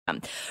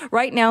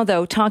Right now,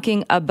 though,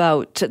 talking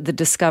about the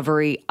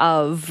discovery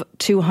of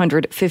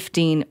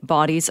 215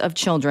 bodies of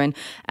children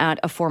at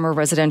a former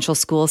residential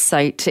school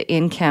site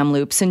in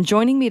Kamloops. And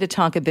joining me to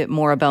talk a bit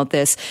more about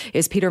this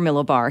is Peter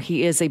Milobar.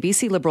 He is a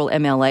BC Liberal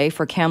MLA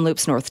for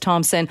Kamloops North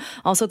Thompson,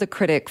 also the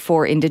critic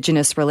for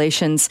Indigenous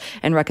Relations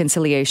and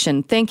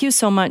Reconciliation. Thank you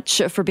so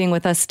much for being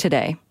with us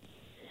today.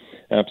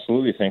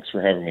 Absolutely. Thanks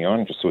for having me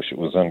on. Just wish it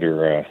was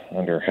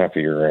under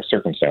happier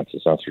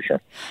circumstances, that's for sure.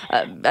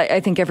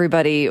 I think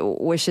everybody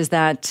wishes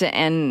that,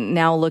 and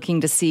now looking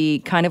to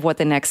see kind of what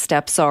the next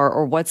steps are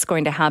or what's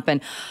going to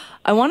happen.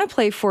 I want to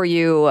play for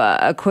you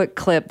a quick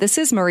clip. This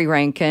is Murray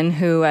Rankin,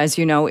 who, as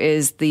you know,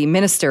 is the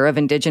Minister of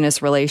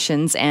Indigenous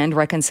Relations and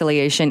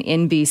Reconciliation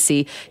in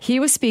BC. He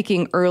was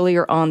speaking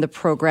earlier on the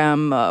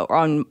program,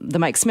 on the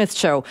Mike Smith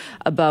Show,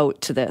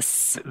 about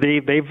this.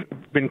 They've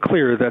been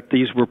clear that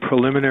these were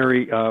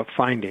preliminary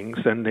findings,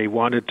 and they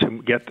wanted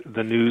to get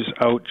the news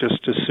out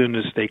just as soon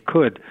as they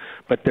could.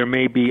 But there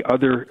may be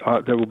there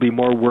will be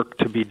more work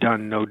to be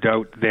done, no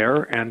doubt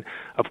there. And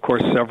of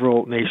course,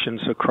 several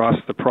nations across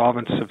the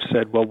province have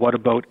said, well, what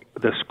about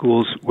the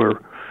schools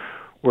where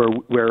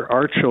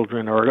our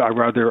children, or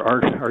rather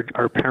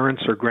our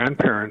parents or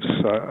grandparents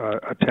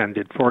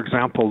attended? For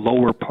example,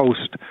 Lower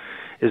Post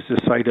is the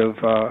site of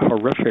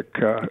horrific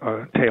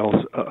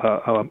tales.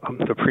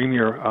 The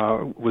Premier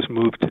was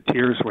moved to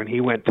tears when he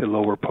went to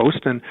Lower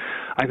Post, and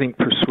I think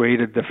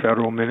persuaded the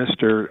federal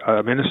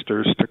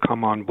ministers to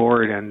come on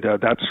board, and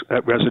that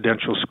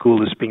residential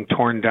school is being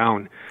torn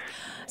down.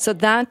 So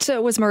that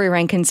was Murray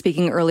Rankin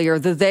speaking earlier.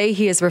 The they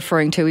he is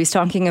referring to, he's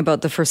talking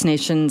about the First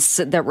Nations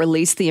that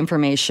released the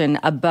information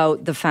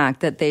about the fact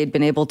that they had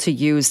been able to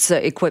use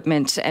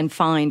equipment and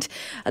find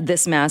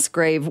this mass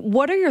grave.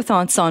 What are your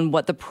thoughts on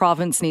what the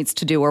province needs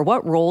to do, or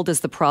what role does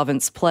the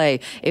province play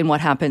in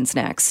what happens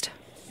next?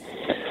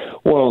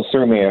 Well,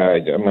 certainly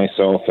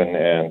myself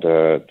and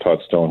Todd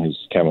Stone,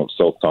 who's Kamloops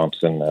South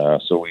Thompson,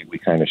 so we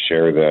kind of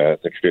share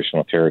the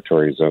traditional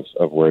territories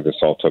of where this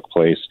all took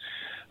place.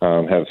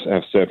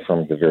 Have said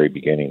from the very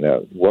beginning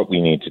that what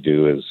we need to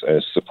do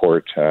is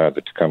support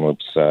the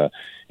Kamloops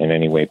in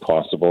any way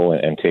possible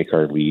and take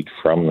our lead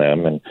from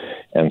them.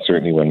 And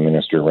certainly when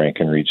Minister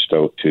Rankin reached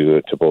out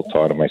to both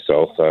Todd and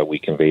myself, we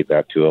conveyed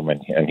that to him,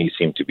 and he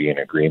seemed to be in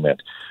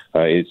agreement.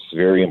 It's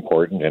very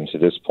important, and to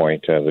this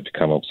point, the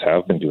Kamloops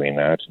have been doing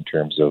that in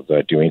terms of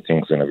doing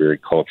things in a very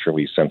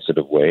culturally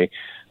sensitive way,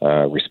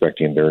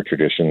 respecting their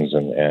traditions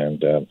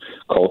and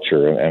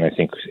culture. And I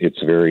think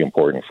it's very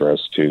important for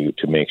us to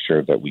make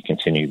sure that we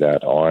continue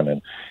that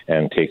on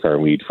and take our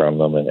lead from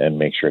them and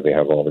make sure they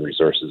have all the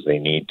resources they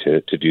need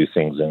to do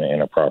things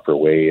in a proper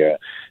way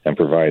and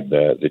provide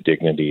the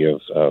dignity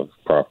of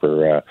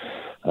proper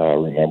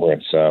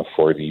remembrance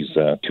for these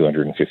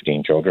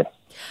 215 children.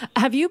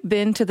 Have you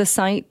been to the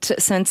site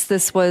since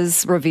this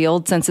was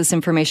revealed, since this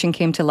information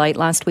came to light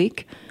last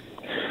week?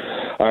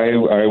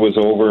 I was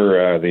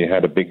over. They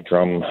had a big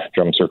drum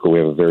circle. We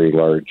have a very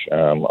large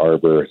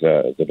arbor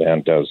that the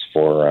band does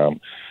for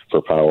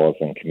powwows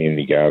and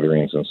community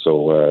gatherings, and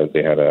so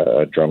they had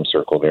a drum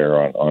circle there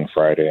on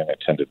Friday, and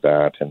attended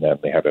that. And then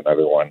they had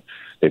another one.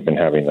 They've been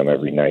having them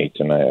every night,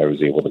 and I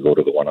was able to go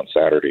to the one on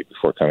Saturday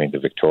before coming to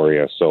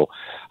Victoria. So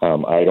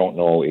I don't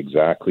know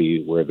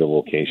exactly where the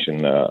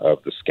location of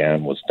the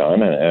scan was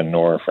done, and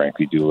nor,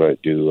 frankly, do I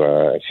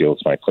feel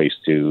it's my place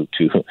to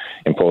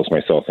impose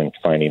myself in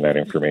finding that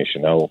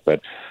information out.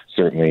 But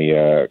certainly,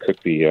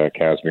 Cookby,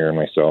 Casimir, and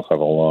myself have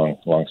a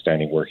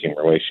long-standing working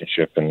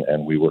relationship,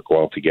 and we work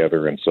well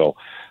together. And so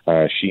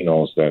she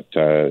knows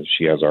that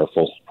she has our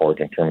full support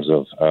in terms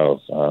of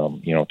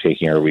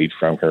taking our lead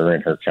from her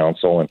and her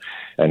council,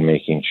 and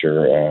making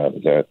sure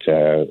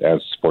that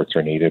as supports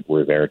are needed,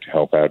 we're there to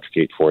help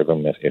advocate for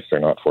them if they're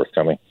not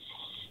forthcoming.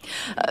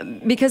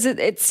 Because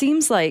it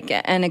seems like,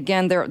 and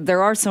again,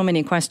 there are so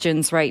many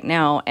questions right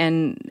now,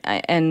 and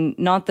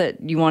not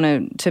that you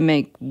want to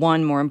make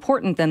one more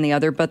important than the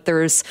other, but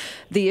there's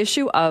the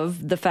issue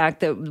of the fact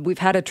that we've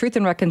had a Truth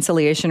and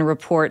Reconciliation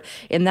report.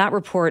 In that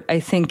report, I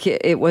think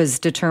it was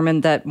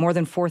determined that more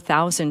than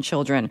 4,000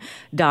 children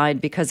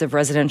died because of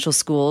residential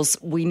schools.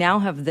 We now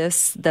have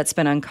this that's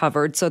been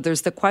uncovered. So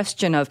there's the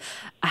question of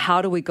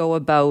how do we go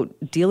about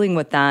dealing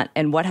with that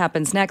and what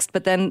happens next?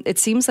 But then it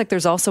seems like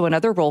there's also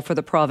another role for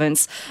the province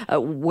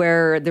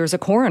where there's a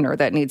coroner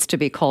that needs to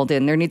be called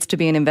in. There needs to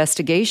be an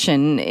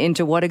investigation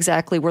into what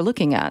exactly we're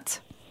looking at.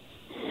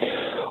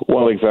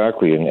 Well,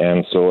 exactly,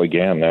 and so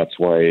again, that's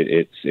why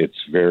it's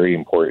very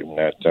important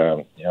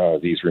that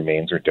these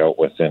remains are dealt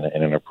with in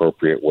an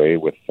appropriate way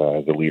with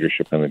the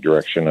leadership and the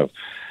direction of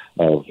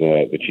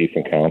the chief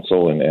and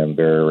council and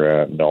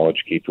their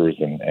knowledge keepers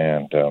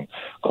and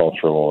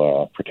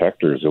cultural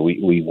protectors.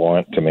 We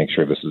want to make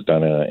sure this is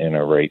done in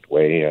a right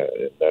way,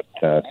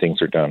 that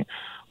things are done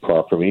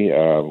properly.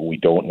 We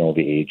don't know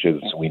the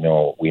ages. We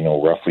know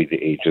roughly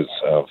the ages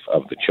of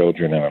the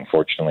children, and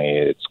unfortunately,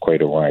 it's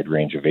quite a wide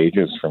range of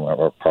ages, from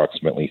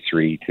approximately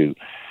 3 to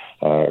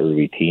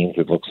early teens,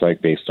 it looks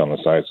like, based on the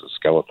size of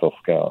skeletal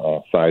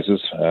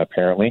sizes,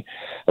 apparently.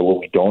 What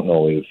we don't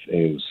know is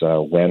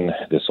when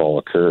this all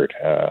occurred,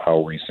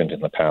 how recent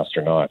in the past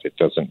or not. It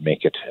doesn't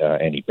make it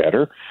any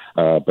better,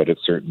 but it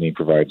certainly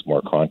provides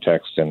more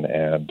context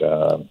and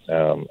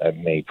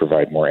may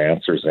provide more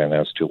answers then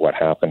as to what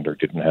happened or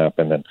didn't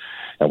happen and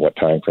what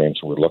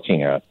timeframes we're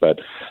looking at. But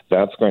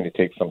that's going to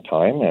take some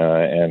time,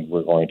 and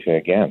we're going to,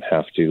 again,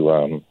 have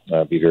to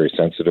be very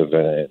sensitive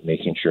at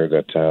making sure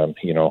that,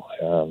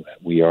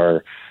 we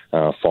are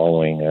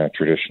following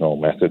traditional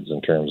methods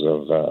in terms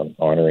of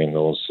honoring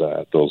those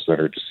that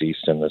are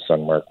deceased in this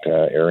unmarked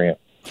area.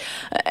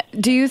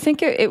 Do you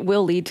think it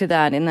will lead to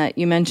that, in that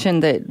you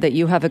mentioned that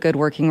you have a good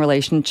working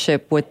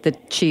relationship with the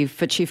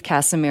Chief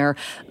Casimir?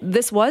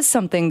 This was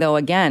something, though,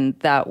 again,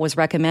 that was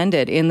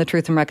recommended in the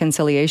Truth and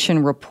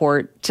Reconciliation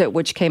report,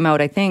 which came out,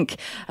 I think,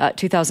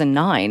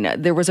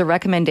 2009. There was a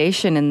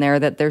recommendation in there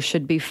that there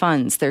should be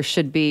funds. There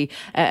should be,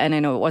 and I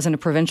know it wasn't a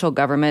provincial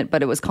government,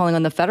 but it was calling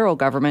on the federal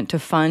government to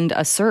fund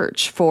a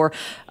search for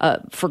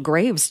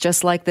graves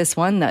just like this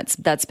one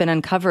that's been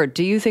uncovered.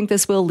 Do you think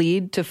this will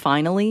lead to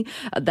finally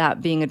that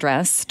being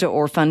addressed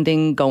or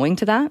funding going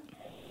to that?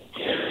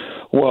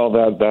 Well,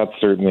 that's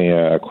certainly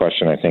a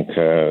question, I think,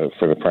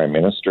 for the Prime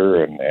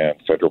Minister and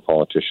federal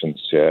politicians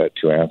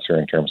to answer,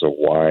 in terms of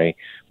why.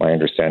 My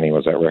understanding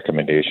was that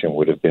recommendation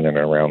would have been in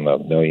around the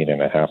 $1.5 million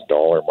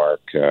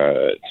mark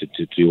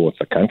to deal with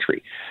the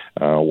country.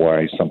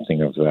 Why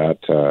something of that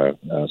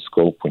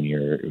scope when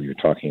you're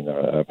talking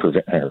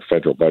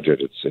federal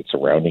budget? It's a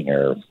rounding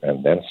error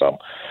and then some.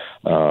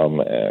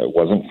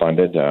 Wasn't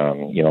funded.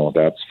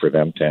 That's for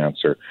them to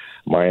answer.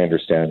 My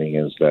understanding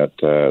is that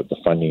the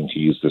funding to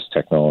use this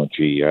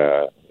technology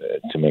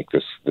to make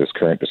this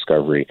current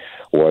discovery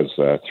was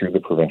through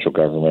the provincial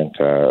government,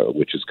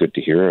 which is good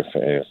to hear if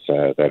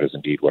that is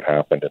indeed what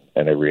happened,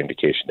 and every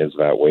indication is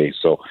that way.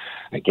 So,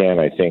 again,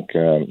 I think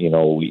we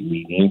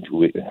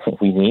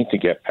need to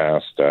get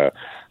past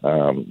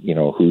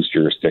whose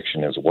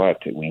jurisdiction is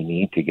what. We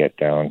need to get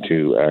down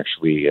to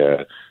actually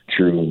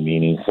true,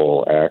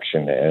 meaningful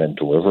action and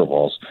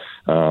deliverables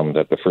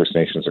that the First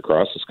Nations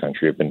across this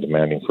country have been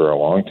demanding for a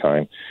long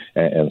time,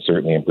 and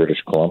certainly in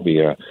British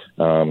Columbia,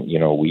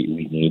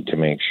 we need to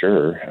make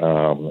sure,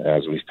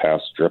 as we've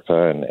passed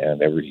DRIPA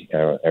and every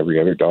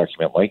other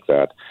document like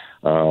that,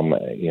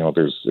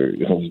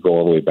 we go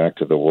all the way back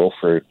to the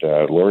Wilfrid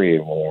Laurier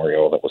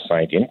Memorial that was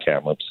signed in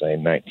Kamloops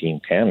in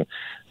 1910.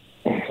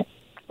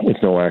 With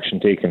no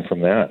action taken from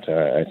that.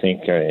 I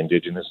think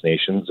Indigenous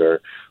nations are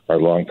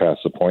long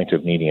past the point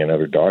of needing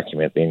another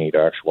document. They need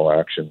actual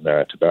action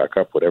to back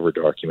up whatever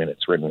document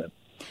it's written in.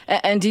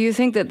 And do you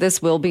think that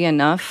this will be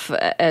enough?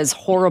 As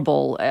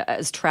horrible,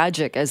 as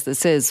tragic as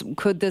this is,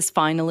 could this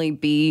finally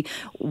be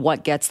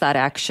what gets that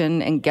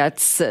action and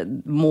gets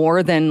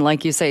more than,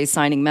 like you say,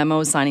 signing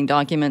memos, signing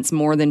documents,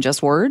 more than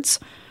just words?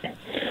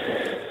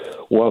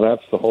 Well,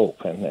 that's the hope,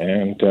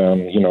 and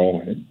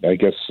I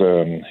guess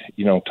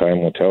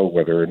time will tell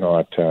whether or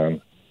not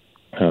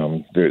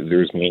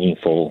there's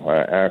meaningful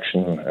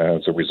action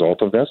as a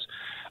result of this.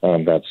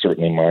 That's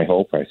certainly my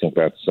hope. I think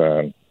that's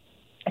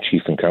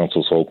Chief and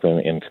Council's hope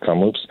in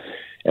Kamloops,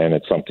 and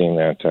it's something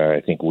that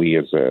I think we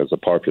as a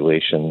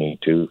population need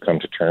to come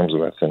to terms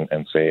with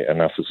and say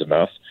enough is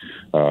enough.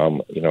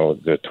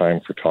 The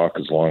time for talk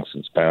is long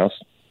since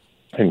passed,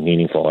 and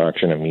meaningful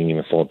action and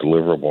meaningful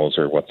deliverables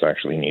are what's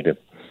actually needed.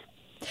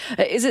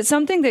 Is it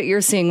something that you're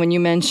seeing when you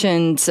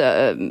mentioned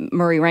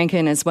Murray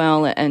Rankin as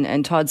well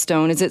and Todd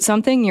Stone? Is it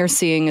something you're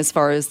seeing, as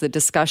far as the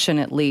discussion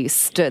at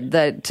least,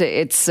 that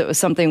it's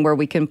something where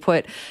we can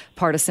put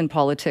partisan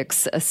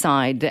politics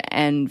aside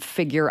and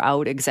figure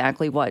out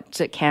exactly what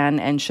can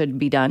and should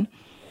be done?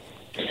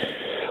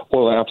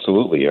 Well,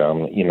 absolutely.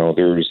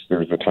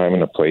 There's a time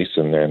and a place,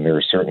 and then there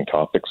are certain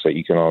topics that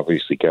you can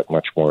obviously get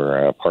much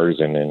more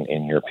partisan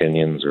in your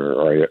opinions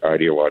or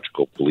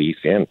ideological belief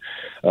in.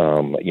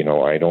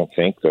 I don't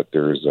think that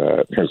there's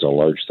a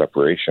large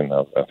separation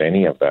of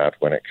any of that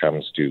when it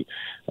comes to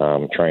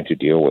trying to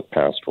deal with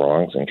past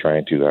wrongs and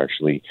trying to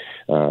actually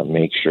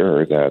make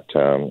sure that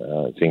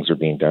things are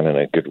being done in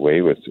a good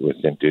way with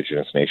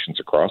Indigenous nations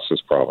across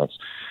this province.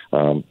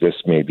 This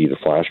may be the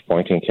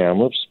flashpoint in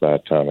Kamloops,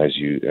 but as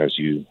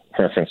you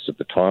referenced at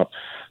the top,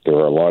 there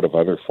are a lot of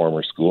other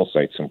former school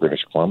sites in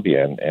British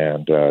Columbia,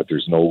 and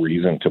there's no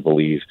reason to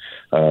believe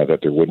that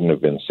there wouldn't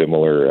have been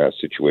similar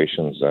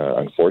situations,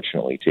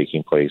 unfortunately,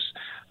 taking place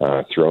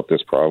throughout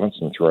this province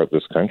and throughout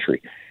this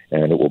country.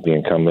 And it will be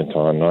incumbent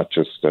on not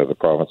just the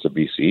province of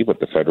BC,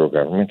 but the federal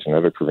government and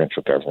other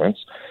provincial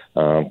governments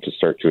to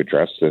start to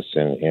address this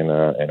in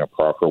a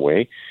proper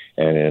way,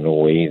 and in a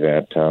way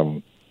that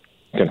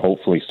can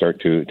hopefully start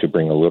to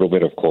bring a little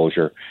bit of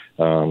closure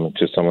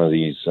to some of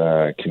these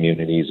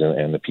communities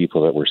and the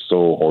people that were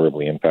so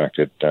horribly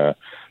impacted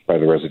by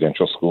the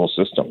residential school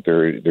system.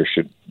 There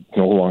should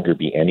no longer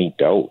be any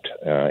doubt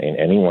in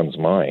anyone's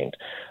mind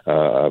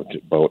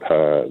about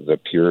the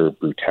pure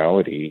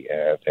brutality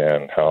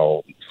and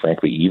how,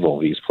 frankly, evil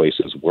these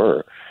places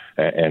were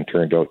and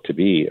turned out to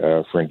be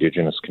for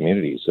Indigenous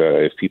communities.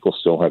 If people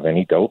still have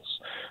any doubts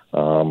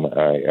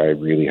I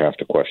really have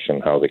to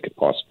question how they could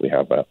possibly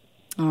have that.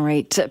 All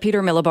right.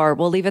 Peter Millibar,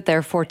 we'll leave it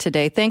there for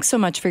today. Thanks so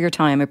much for your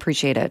time.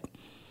 Appreciate it.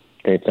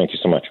 Okay, thank you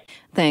so much.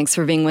 Thanks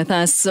for being with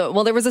us.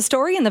 Well, there was a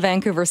story in the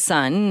Vancouver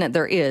Sun.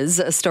 There is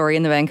a story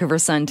in the Vancouver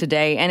Sun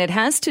today, and it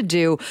has to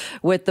do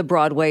with the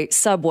Broadway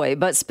subway.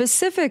 But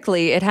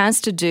specifically, it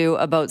has to do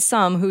about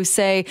some who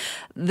say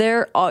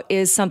there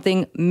is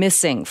something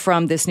missing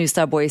from this new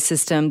subway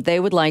system. They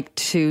would like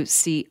to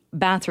see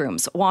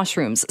bathrooms,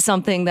 washrooms,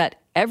 something that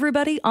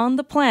everybody on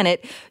the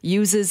planet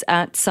uses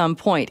at some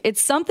point. It's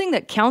something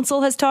that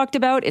Council has talked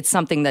about. It's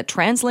something that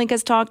TransLink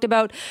has talked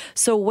about.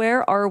 So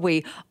where are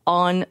we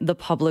on the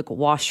public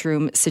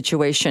washroom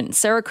situation?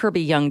 Sarah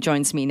Kirby-Young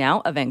joins me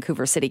now, a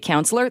Vancouver City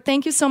Councillor.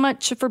 Thank you so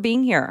much for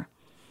being here.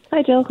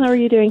 Hi, Jill. How are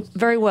you doing?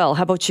 Very well.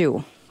 How about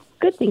you?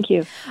 Good, thank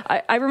you.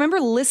 I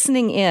remember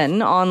listening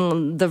in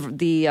on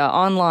the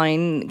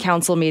online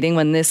council meeting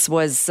when this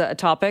was a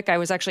topic. I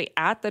was actually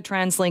at the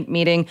TransLink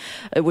meeting.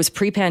 It was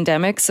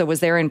pre-pandemic, so was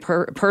there in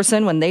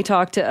person when they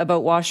talked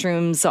about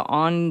washrooms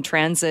on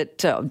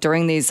transit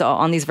during these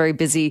on these very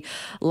busy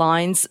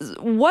lines.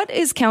 What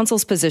is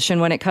council's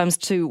position when it comes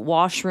to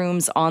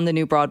washrooms on the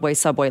new Broadway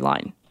subway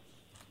line?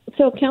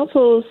 So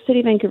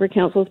City Vancouver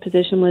Council's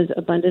position was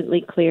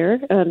abundantly clear,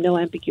 no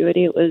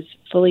ambiguity. It was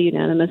fully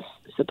unanimous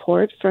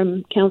support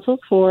from Council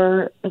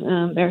for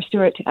Mayor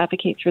Stewart to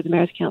advocate through the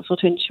Mayor's Council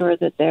to ensure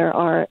that there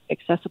are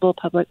accessible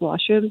public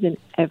washrooms in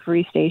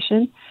every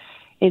station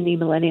in the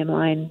Millennium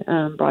Line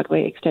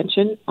Broadway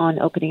extension on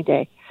opening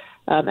day.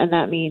 And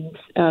that means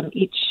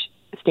each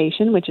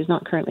station, which is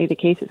not currently the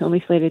case, is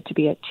only slated to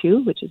be at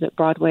 2, which is at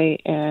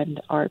Broadway and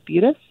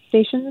Arbutus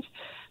stations,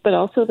 but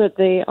also that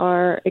they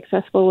are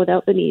accessible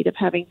without the need of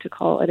having to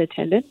call an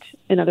attendant.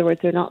 In other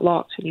words, they're not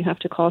locked and you have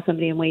to call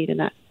somebody and wait,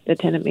 and that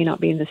attendant may not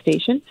be in the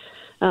station.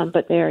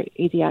 But they're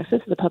easy access.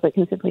 The public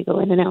can simply go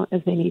in and out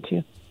as they need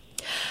to.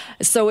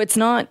 So it's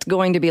not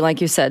going to be like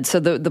you said.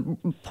 So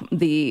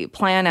the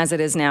plan as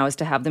it is now is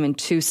to have them in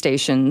 2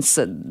 stations,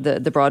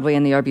 the Broadway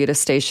and the Arbutus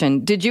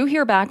station. Did you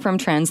hear back from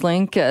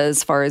TransLink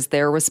as far as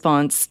their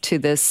response to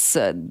this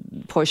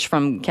push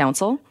from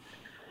Council?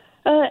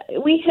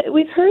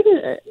 We've heard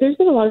there's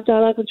been a lot of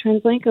dialogue with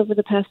TransLink over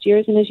the past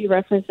years, and as you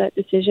referenced, that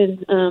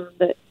decision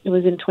that it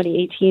was in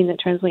 2018 that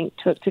TransLink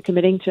took to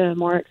committing to a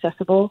more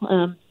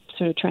accessible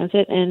sort of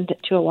transit and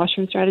to a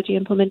washroom strategy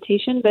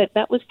implementation. But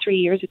that was 3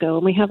 years ago,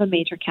 and we have a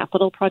major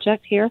capital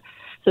project here.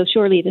 So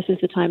surely this is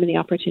the time and the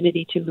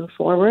opportunity to move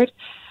forward.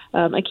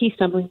 A key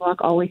stumbling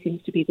block always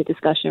seems to be the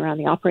discussion around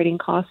the operating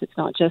costs. It's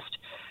not just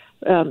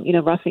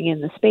roughing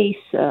in the space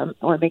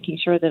or making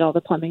sure that all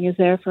the plumbing is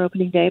there for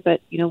opening day, but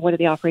what are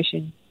the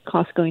operation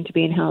costs going to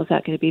be and how is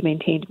that going to be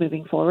maintained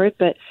moving forward?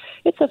 But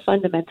it's a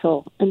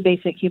fundamental and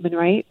basic human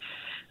right.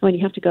 When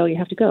you have to go, you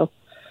have to go.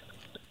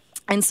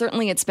 And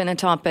certainly it's been a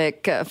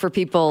topic for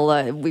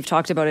people. We've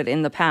talked about it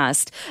in the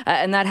past,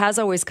 and that has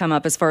always come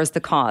up as far as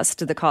the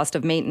cost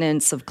of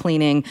maintenance, of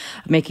cleaning,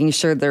 making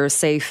sure there are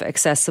safe,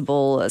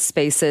 accessible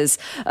spaces.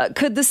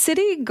 Could the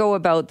city go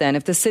about then,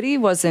 if the city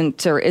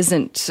wasn't or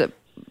isn't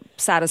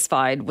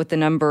satisfied with the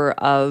number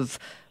of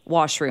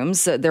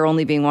washrooms, there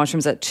only being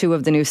washrooms at 2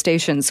 of the new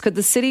stations, could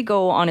the city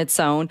go on its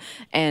own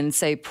and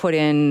say put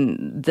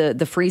in the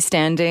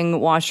freestanding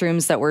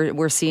washrooms that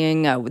we're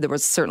seeing? There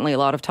was certainly a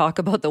lot of talk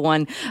about the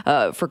one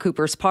for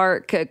Cooper's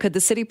Park. Could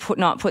the city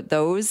not put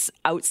those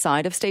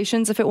outside of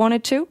stations if it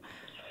wanted to?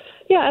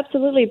 Yeah,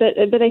 absolutely.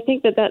 But I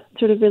think that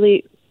sort of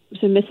really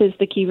misses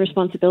the key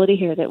responsibility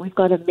here, that we've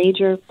got a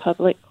major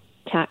public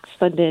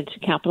tax-funded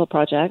capital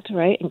project,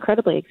 right?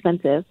 Incredibly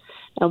expensive.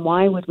 And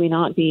why would we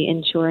not be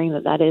ensuring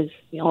that is,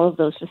 all of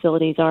those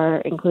facilities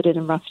are included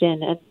and roughed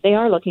in? And they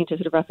are looking to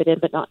sort of rough it in,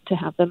 but not to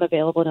have them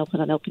available and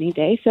open on opening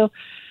day. So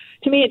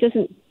to me, it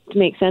doesn't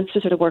make sense to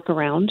sort of work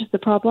around the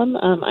problem.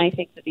 I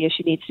think that the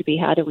issue needs to be,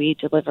 how do we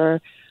deliver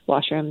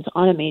washrooms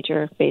on a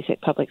major basic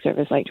public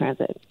service like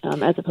transit,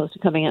 as opposed to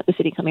the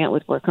city coming out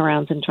with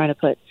workarounds and trying to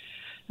put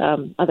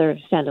other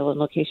standalone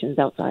locations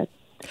outside.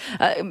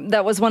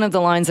 That was one of the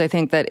lines, I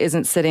think, that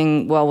isn't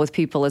sitting well with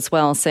people as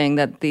well, saying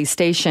that the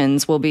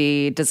stations will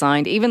be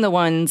designed, even the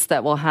ones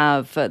that will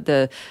have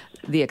the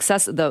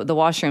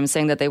washrooms,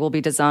 saying that they will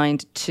be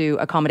designed to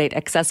accommodate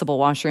accessible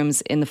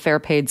washrooms in the fare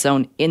paid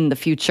zone in the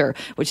future,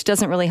 which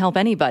doesn't really help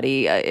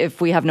anybody if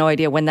we have no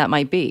idea when that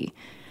might be.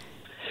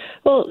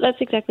 Well, that's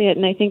exactly it.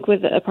 And I think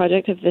with a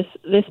project of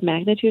this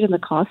magnitude and the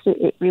cost,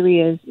 it really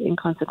is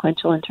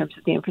inconsequential in terms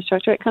of the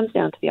infrastructure. It comes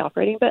down to the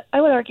operating. But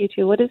I would argue,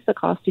 too, what is the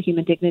cost to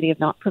human dignity of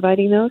not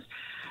providing those?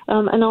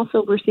 And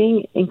also, we're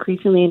seeing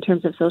increasingly in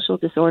terms of social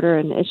disorder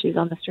and issues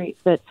on the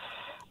streets that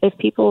if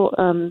people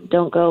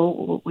don't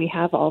go, we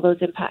have all those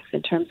impacts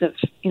in terms of,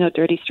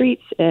 dirty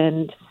streets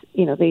and,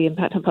 the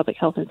impact on public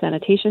health and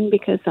sanitation,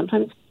 because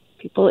sometimes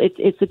people,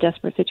 it's a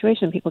desperate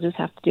situation. People just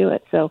have to do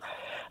it. So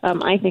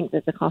I think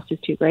that the cost is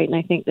too great, and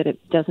I think that it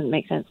doesn't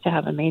make sense to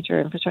have a major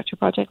infrastructure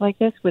project like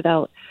this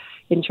without,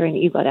 ensuring that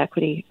you've got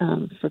equity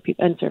for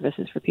people and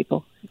services for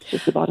people. It's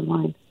just the bottom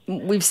line.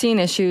 We've seen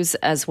issues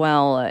as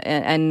well,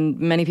 and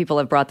many people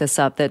have brought this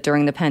up, that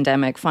during the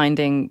pandemic,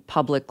 finding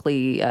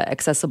publicly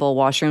accessible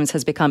washrooms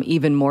has become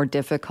even more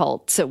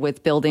difficult,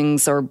 with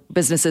buildings or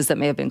businesses that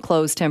may have been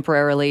closed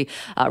temporarily,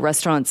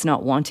 restaurants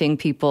not wanting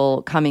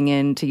people coming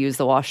in to use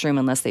the washroom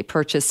unless they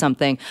purchase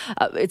something.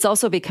 It's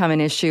also become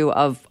an issue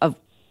of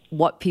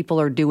what people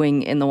are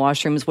doing in the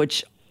washrooms,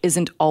 which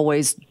isn't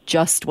always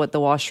just what the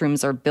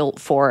washrooms are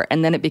built for.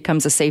 And then it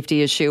becomes a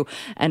safety issue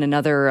and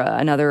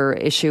another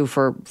issue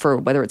for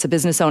whether it's a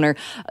business owner.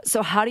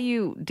 So how do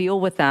you deal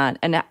with that?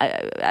 And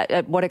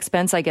at what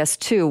expense, I guess,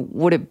 too,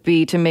 would it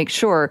be to make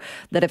sure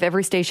that if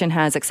every station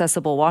has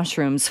accessible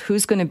washrooms,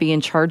 who's going to be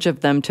in charge of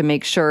them to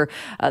make sure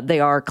they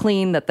are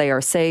clean, that they are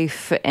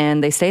safe,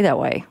 and they stay that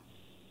way?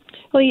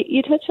 Well,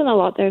 you touched on a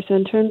lot there. So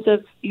in terms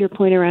of your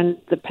point around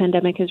the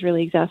pandemic has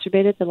really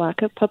exacerbated the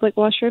lack of public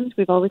washrooms.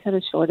 We've always had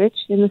a shortage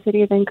in the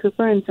city of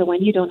Vancouver. And so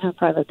when you don't have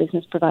private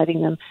business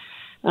providing them,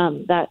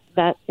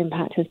 that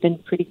impact has been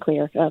pretty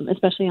clear,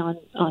 especially on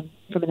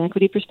from an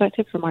equity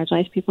perspective for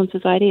marginalized people in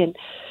society. And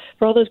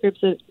for all those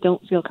groups that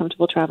don't feel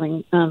comfortable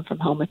traveling from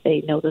home if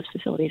they know those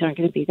facilities aren't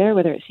going to be there,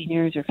 whether it's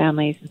seniors or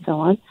families and so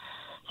on.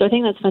 So I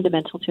think that's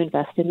fundamental to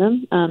invest in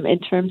them. In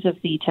terms of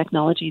the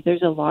technology,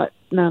 there's a lot,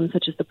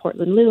 such as the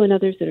Portland Loo and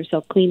others that are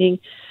self-cleaning,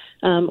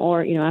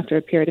 or, after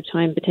a period of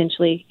time,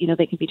 potentially,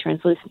 they can be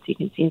translucent so you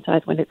can see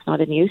inside when it's not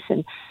in use,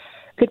 and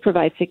could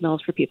provide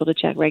signals for people to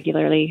check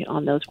regularly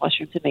on those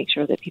washrooms to make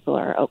sure that people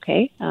are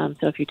okay.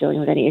 So if you're dealing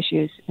with any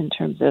issues in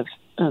terms of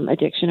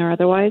addiction or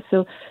otherwise.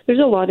 So there's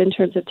a lot in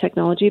terms of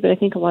technology, but I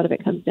think a lot of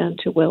it comes down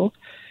to will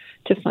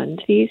to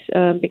fund these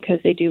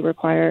because they do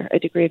require a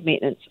degree of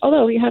maintenance.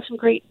 Although you have some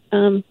great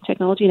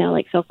technology now,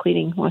 like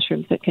self-cleaning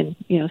washrooms that can,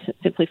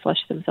 simply flush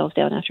themselves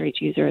down after each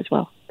user as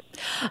well.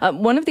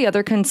 One of the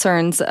other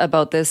concerns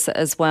about this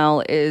as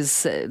well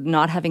is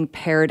not having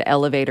paired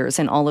elevators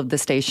in all of the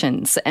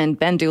stations. And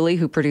Ben Dooley,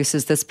 who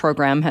produces this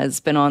program,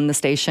 has been on the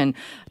station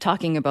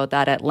talking about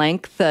that at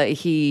length.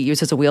 He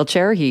uses a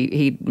wheelchair.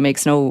 He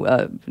makes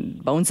no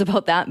bones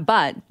about that,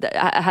 but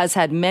has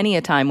had many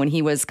a time when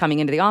he was coming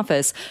into the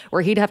office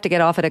where he'd have to get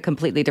off at a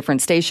completely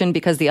different station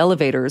because the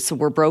elevators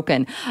were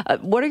broken.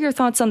 What are your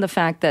thoughts on the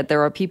fact that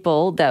there are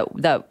people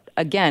that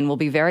again, will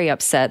be very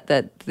upset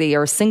that they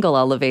are single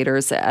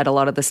elevators at a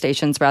lot of the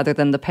stations rather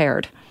than the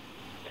paired?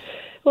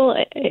 Well,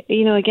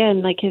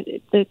 again, like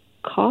the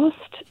cost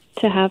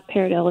to have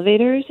paired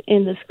elevators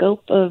in the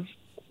scope of,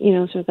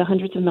 sort of the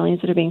hundreds of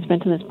millions that are being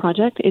spent on this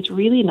project, it's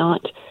really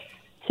not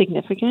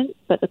significant,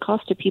 but the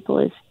cost to people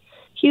is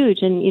huge.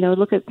 And,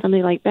 look at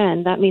somebody like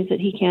Ben, that means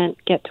that he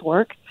can't get to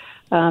work.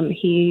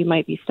 He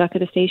might be stuck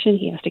at a station.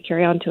 He has to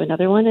carry on to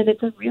another one. And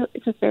it's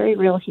a very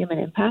real human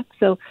impact.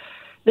 So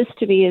this,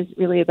 to me, is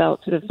really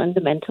about sort of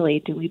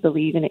fundamentally, do we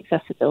believe in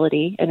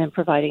accessibility and in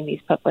providing these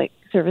public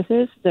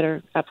services that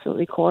are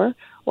absolutely core,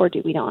 or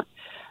do we not?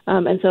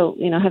 And so,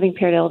 having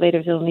paired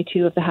elevators at only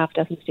 2 of the half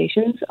dozen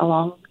stations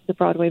along the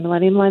Broadway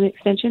Millennium Line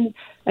extension,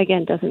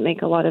 again, doesn't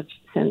make a lot of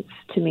sense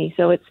to me.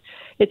 So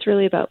it's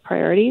really about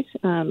priorities,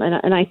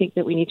 and I think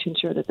that we need to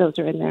ensure that those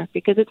are in there,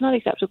 because it's not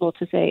acceptable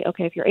to say,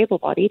 okay, if you're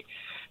able-bodied,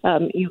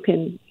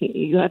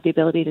 you have the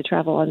ability to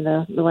travel on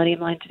the Millennium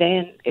Line today,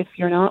 and if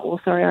you're not, well,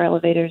 sorry, our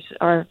elevators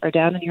are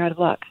down and you're out of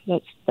luck.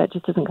 That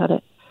just doesn't cut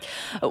it.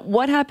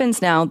 What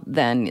happens now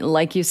then?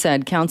 Like you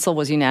said, council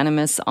was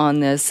unanimous on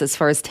this as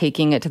far as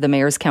taking it to the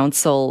mayor's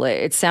council.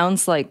 It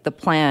sounds like the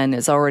plan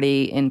is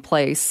already in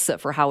place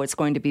for how it's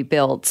going to be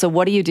built. So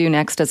what do you do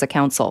next as a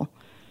council?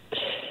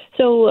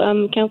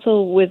 So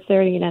council, with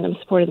their unanimous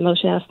support of the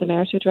motion, asked the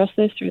mayor to address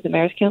this through the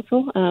mayor's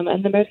council.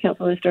 And the mayor's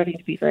council is starting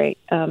to be very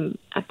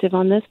active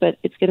on this, but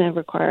it's going to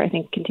require, I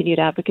think, continued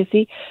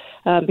advocacy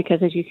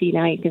because, as you see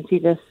now, you can see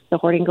the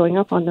hoarding going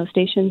up on those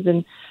stations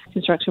and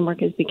construction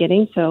work is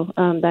beginning. So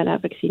that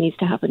advocacy needs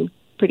to happen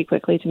pretty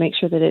quickly to make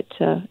sure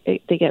that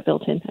they get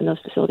built in and those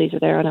facilities are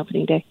there on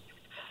opening day.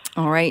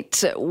 All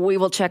right. We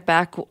will check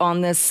back on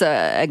this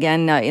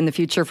again in the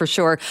future for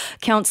sure.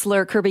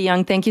 Councillor Kirby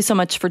Young, thank you so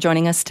much for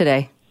joining us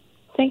today.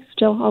 Thanks,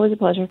 Jill. Always a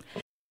pleasure.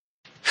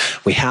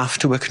 We have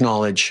to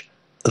acknowledge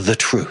the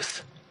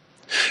truth.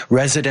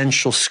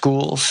 Residential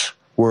schools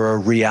were a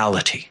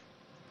reality,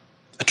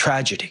 a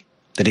tragedy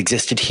that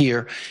existed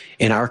here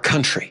in our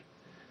country,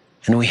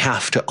 and we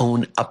have to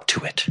own up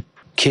to it.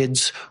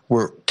 Kids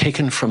were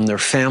taken from their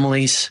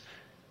families,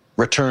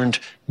 returned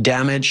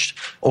damaged,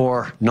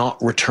 or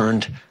not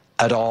returned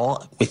at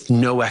all with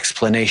no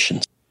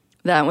explanations.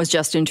 That was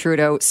Justin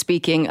Trudeau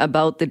speaking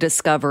about the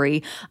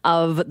discovery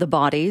of the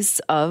bodies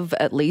of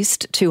at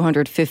least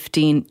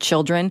 215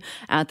 children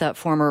at that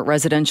former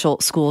residential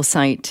school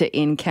site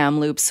in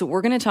Kamloops. So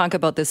we're going to talk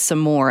about this some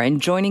more.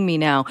 And joining me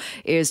now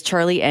is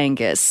Charlie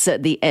Angus,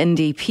 the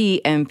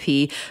NDP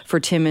MP for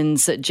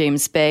Timmins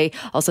James Bay,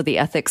 also the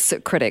ethics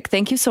critic.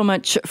 Thank you so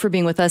much for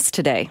being with us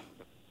today.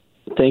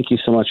 Thank you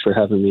so much for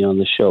having me on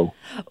the show.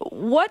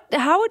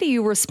 How do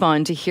you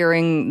respond to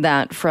hearing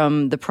that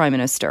from the Prime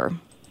Minister?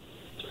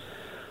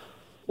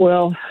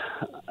 Well,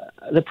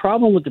 The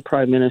problem with the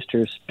Prime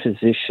Minister's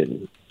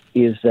position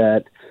is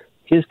that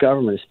his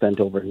government has spent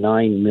over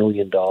 $9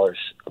 million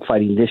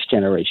fighting this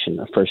generation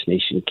of First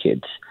Nation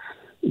kids.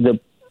 The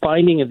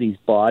finding of these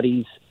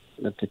bodies,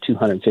 of the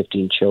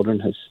 215 children,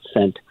 has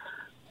sent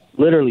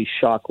literally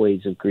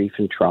shockwaves of grief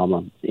and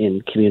trauma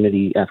in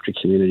community after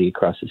community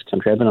across this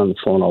country. I've been on the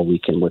phone all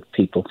weekend with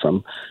people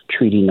from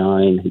Treaty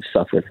 9 who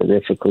suffered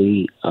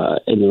horrifically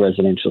in the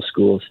residential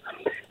schools.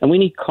 And we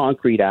need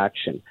concrete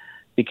action,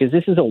 because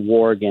this is a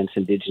war against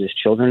Indigenous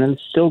children, and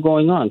it's still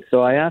going on.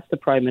 So I asked the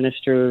Prime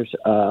Minister's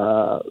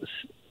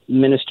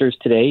ministers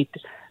today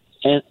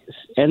and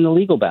the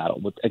legal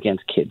battle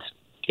against kids.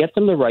 Get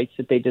them the rights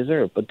that they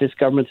deserve. But this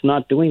government's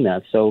not doing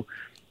that. So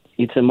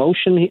it's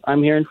emotion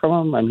I'm hearing from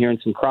them. I'm hearing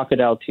some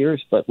crocodile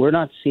tears, but we're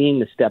not seeing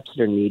the steps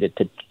that are needed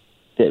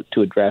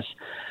to address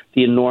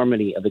the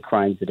enormity of the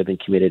crimes that have been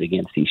committed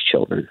against these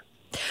children.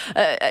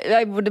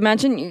 I would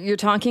imagine you're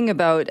talking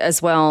about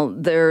as well,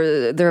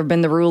 there have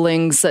been the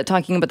rulings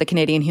talking about the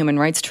Canadian Human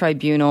Rights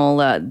Tribunal,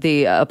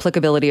 the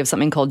applicability of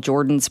something called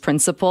Jordan's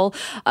Principle,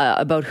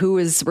 about who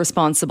is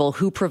responsible,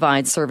 who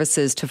provides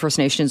services to First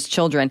Nations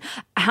children.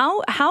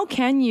 How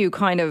can you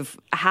kind of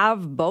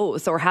have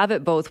both, or have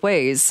it both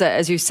ways,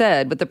 as you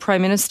said, with the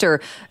Prime Minister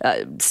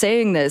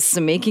saying this,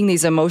 making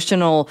these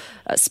emotional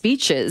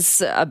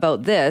speeches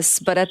about this,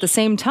 but at the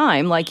same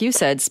time, like you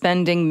said,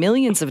 spending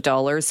millions of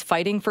dollars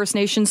fighting First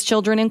Nations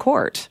children in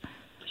court?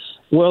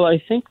 Well,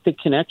 I think the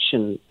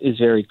connection is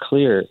very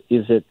clear,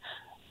 is that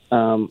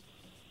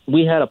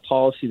we had a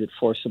policy that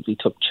forcibly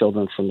took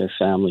children from their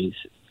families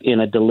in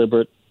a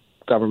deliberate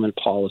government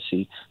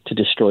policy to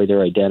destroy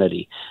their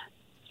identity.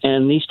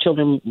 And these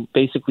children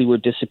basically were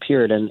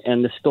disappeared.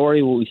 And the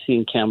story what we see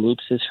in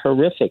Kamloops is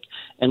horrific.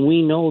 And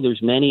we know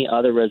there's many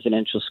other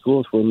residential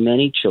schools where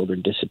many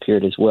children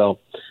disappeared as well.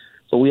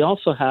 But we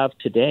also have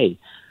today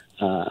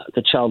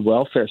the child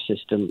welfare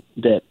system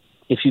that,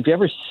 if you've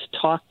ever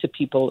talked to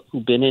people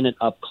who've been in it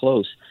up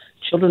close,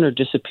 children are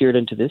disappeared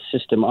into this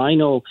system. I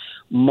know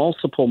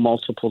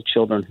multiple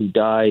children who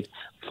died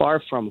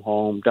far from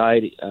home,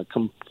 died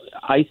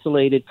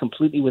isolated,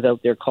 completely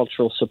without their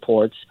cultural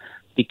supports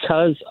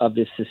because of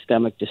this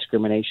systemic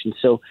discrimination.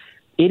 So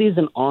it is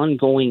an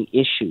ongoing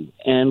issue,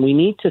 and we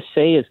need to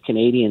say as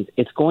Canadians,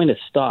 it's going to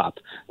stop.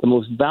 The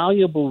most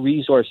valuable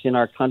resource in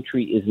our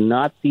country is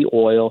not the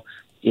oil,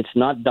 it's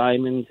not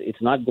diamonds,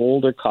 it's not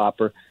gold or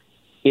copper.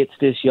 It's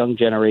this young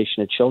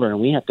generation of children, and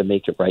we have to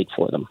make it right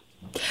for them.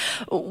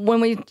 When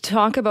we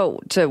talk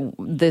about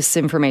this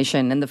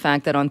information and the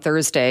fact that on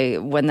Thursday,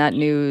 when that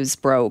news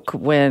broke,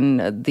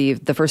 when the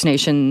First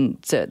Nation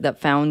that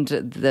found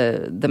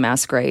the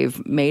mass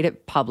grave made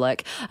it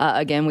public,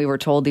 again, we were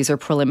told these are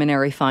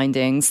preliminary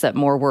findings, that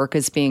more work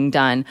is being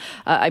done.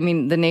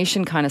 The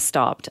nation kind of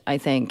stopped, I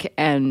think,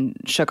 and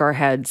shook our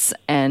heads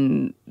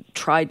and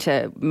tried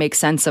to make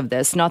sense of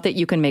this. Not that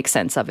you can make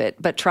sense of it,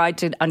 but tried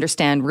to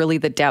understand really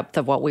the depth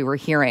of what we were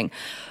hearing.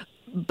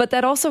 But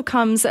that also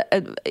comes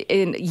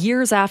in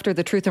years after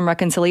the Truth and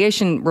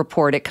Reconciliation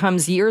report. It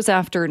comes years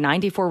after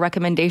 94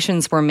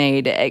 recommendations were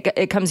made.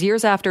 It comes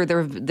years after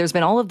there's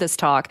been all of this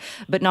talk,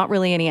 but not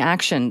really any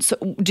action. So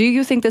do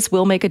you think this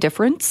will make a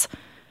difference?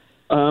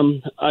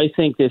 I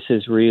think this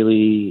is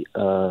really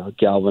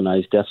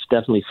galvanized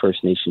definitely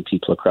First Nation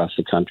people across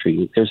the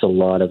country. There's a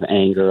lot of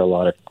anger, a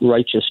lot of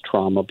righteous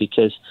trauma,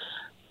 because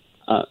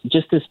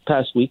just this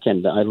past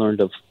weekend, I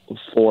learned of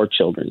 4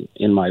 children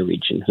in my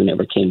region who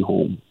never came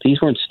home.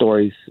 These weren't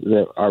stories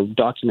that are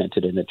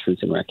documented in the Truth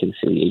and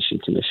Reconciliation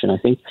Commission. I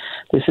think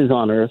this has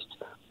unearthed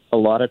a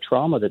lot of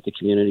trauma that the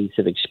communities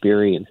have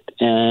experienced,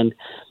 and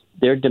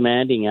they're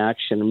demanding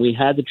action. We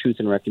had the Truth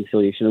and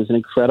Reconciliation. It was an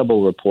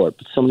incredible report,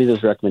 but so many of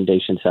those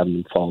recommendations haven't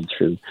been followed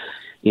through.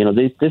 You know,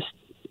 this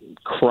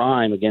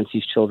crime against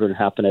these children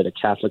happened at a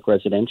Catholic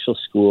residential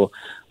school.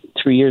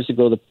 3 years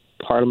ago, the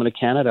Parliament of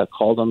Canada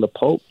called on the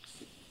Pope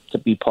to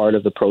be part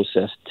of the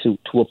process, to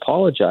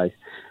apologize.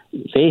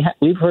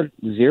 We've heard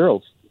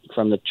zero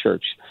from the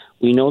church.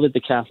 We know that the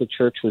Catholic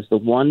Church was the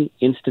one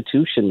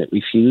institution that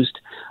refused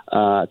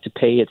to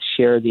pay its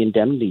share of the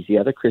indemnities. The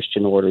other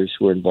Christian orders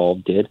who were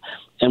involved did.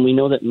 And we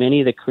know that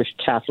many of the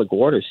Catholic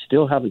orders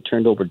still haven't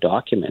turned over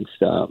documents.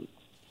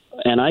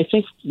 And I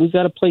think we've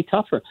got to play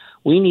tougher.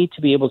 We need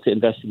to be able to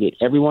investigate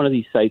every one of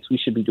these sites. We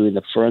should be doing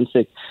the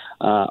forensic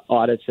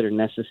audits that are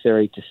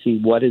necessary to see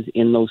what is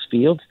in those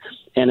fields.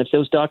 And if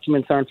those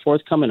documents aren't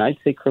forthcoming, I'd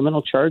say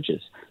criminal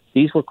charges.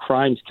 These were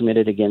crimes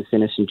committed against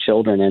innocent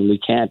children, and we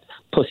can't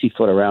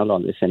pussyfoot around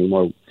on this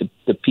anymore.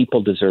 The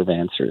people deserve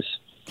answers.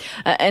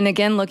 And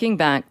again, looking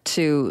back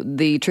to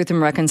the Truth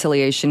and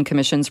Reconciliation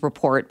Commission's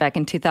report back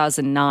in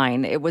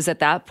 2009, it was at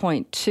that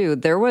point, too,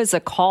 there was a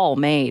call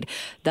made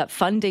that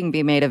funding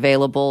be made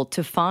available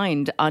to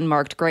find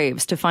unmarked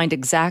graves, to find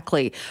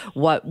exactly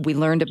what we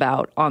learned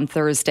about on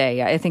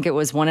Thursday. I think it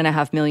was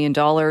 $1.5 million.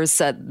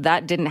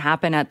 That didn't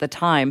happen at the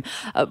time.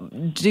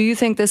 Do you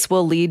think this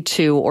will lead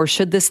to, or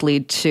should this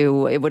lead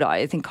to, it would,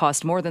 I think,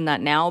 cost more than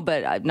that now,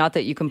 but not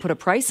that you can put a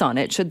price on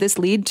it. Should this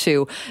lead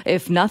to,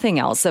 if nothing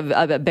else,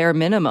 a bare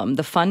minimum, minimum,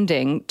 the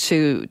funding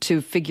to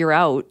figure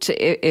out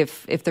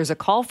if there's a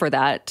call for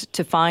that,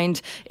 to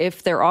find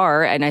if there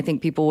are, and I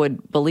think people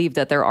would believe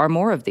that there are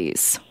more of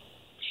these.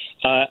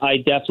 I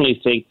definitely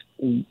think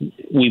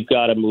we've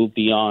got to move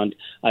beyond.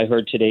 I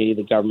heard today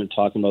the government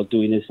talking about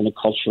doing this in a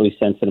culturally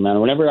sensitive manner.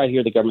 Whenever I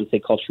hear the government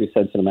say culturally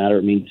sensitive manner,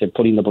 it means they're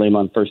putting the blame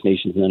on First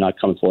Nations and they're not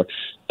coming forward.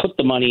 Put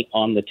the money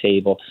on the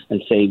table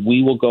and say,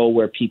 we will go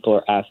where people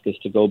are asking us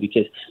to go.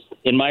 Because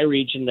in my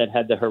region that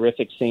had the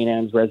horrific St.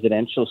 Anne's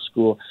residential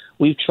school,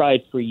 we've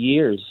tried for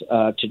years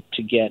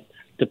to get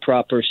the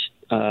proper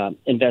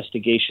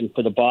investigation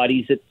for the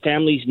bodies that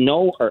families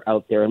know are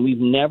out there. And we've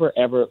never,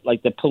 ever,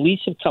 like the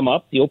police have come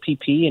up, the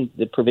OPP and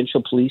the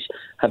provincial police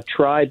have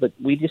tried, but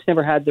we just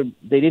never had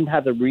they didn't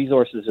have the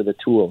resources or the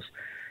tools.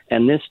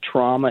 And this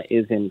trauma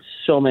is in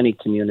so many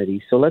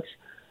communities. So let's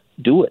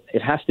do it.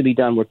 It has to be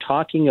done. We're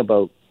talking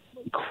about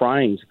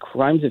crimes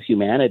of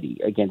humanity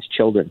against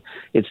children.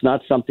 It's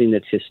not something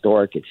that's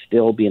historic. It's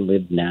still being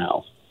lived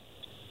now.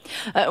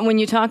 When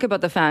you talk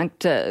about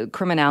the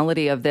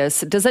criminality of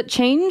this, does it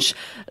change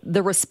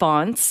the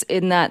response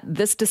in that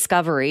this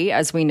discovery,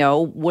 as we know,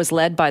 was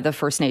led by the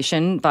First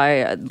Nation,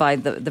 by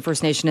the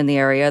First Nation in the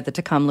area, the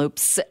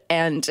Tecumloops,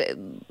 and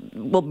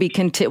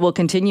will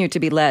continue to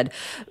be led?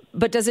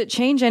 But does it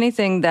change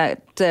anything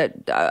that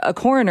a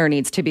coroner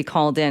needs to be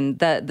called in,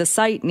 that the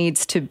site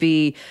needs to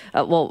be,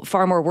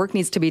 far more work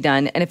needs to be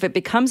done? And if it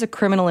becomes a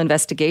criminal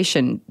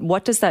investigation,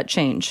 what does that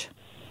change?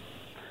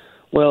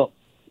 Well,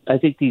 I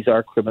think these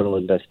are criminal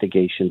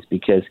investigations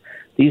because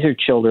these are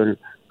children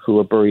who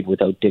are buried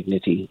without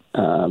dignity.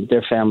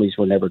 Their families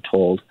were never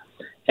told.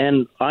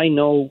 And I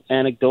know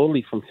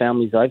anecdotally from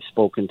families I've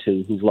spoken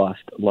to who've lost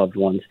loved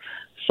ones,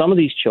 some of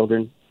these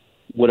children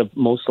would have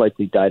most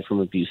likely died from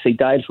abuse. They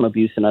died from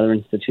abuse in other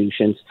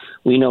institutions.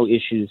 We know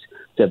issues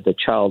of the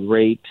child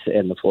rapes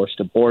and the forced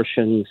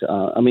abortions.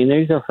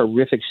 These are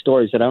horrific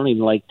stories that I don't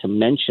even like to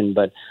mention,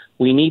 but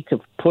we need to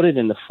put it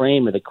in the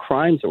frame of the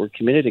crimes that were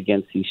committed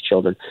against these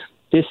children.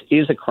 This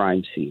is a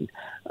crime scene.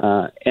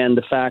 And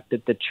the fact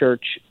that the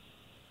church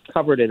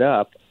covered it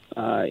up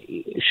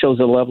shows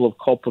a level of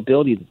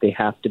culpability that they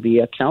have to be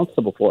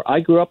accountable for.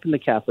 I grew up in the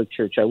Catholic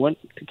Church. I went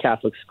to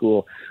Catholic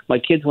school. My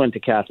kids went to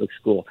Catholic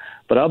school.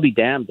 But I'll be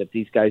damned if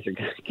these guys are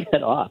going to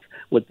get off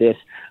with this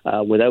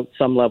without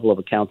some level of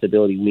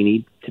accountability. We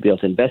need to be able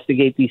to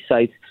investigate these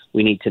sites.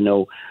 We need to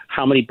know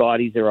how many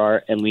bodies there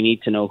are, and we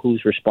need to know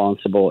who's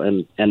responsible.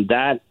 And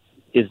that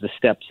is the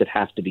steps that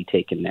have to be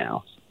taken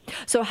now.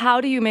 So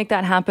how do you make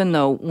that happen,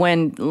 though,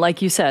 when,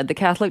 like you said, the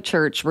Catholic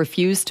Church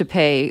refused to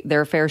pay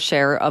their fair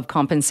share of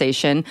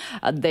compensation?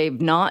 They've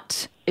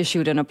not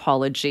issued an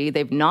apology.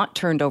 They've not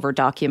turned over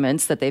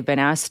documents that they've been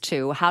asked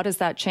to. How does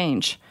that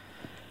change?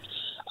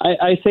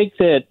 I think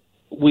that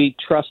we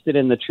trusted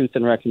in the Truth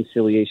and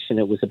Reconciliation.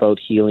 It was about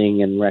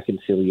healing and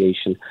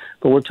reconciliation.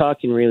 But we're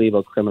talking really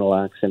about criminal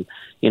acts. And,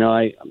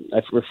 I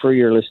refer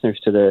your listeners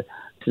to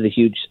the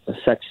huge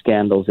sex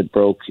scandals that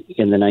broke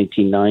in the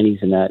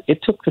 1990s, and that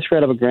it took the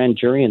threat of a grand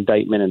jury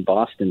indictment in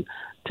Boston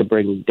to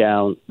bring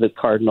down the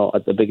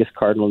biggest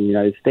cardinal in the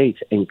United States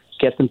and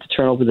get them to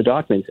turn over the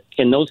documents.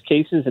 In those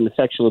cases, in the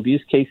sexual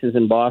abuse cases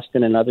in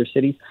Boston and other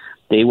cities,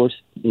 they were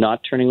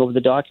not turning over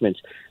the documents.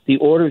 The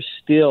orders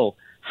still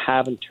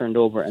haven't turned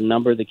over a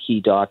number of the key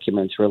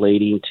documents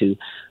relating to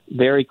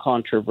very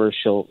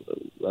controversial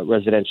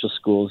residential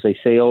schools. They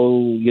say,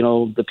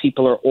 the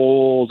people are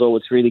old,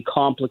 it's really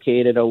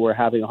complicated, we're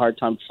having a hard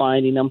time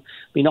finding them.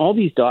 All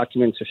these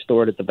documents are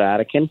stored at the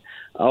Vatican.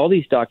 All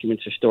these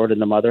documents are stored in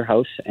the Mother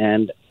House,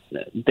 and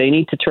they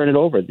need to turn it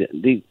over.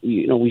 We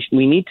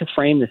need to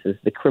frame this as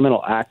the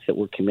criminal acts that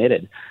were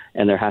committed,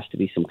 and there has to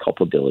be some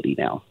culpability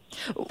now.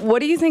 What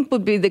do you think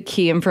would be the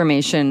key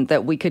information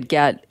that we could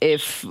get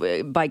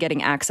by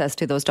getting access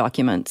to those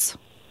documents?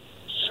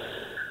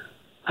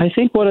 I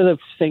think one of the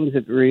things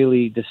that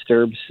really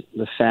disturbs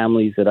the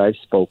families that I've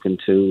spoken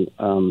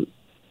to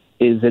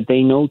is that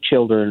they know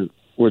children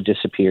were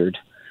disappeared,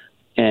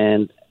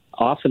 and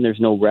often there's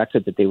no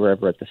record that they were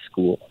ever at the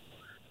school.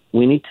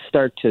 We need to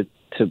start to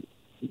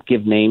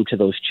give name to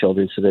those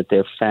children so that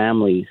their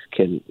families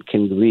can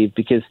grieve,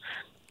 because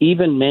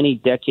even many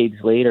decades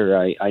later,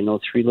 I know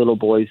 3 little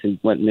boys who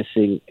went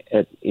missing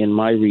in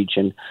my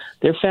region.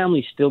 Their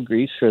family still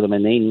grieves for them,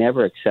 and they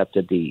never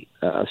accepted the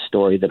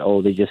story that,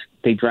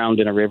 they drowned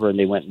in a river and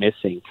they went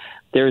missing.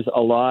 There's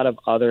a lot of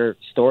other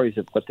stories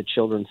of what the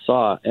children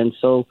saw. And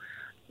so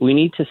we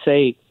need to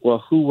say,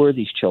 well, who were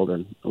these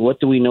children? What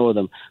do we know of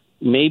them?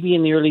 Maybe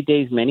in the early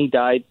days, many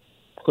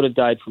could have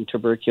died from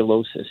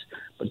tuberculosis,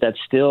 but that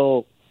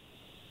still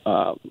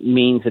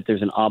means that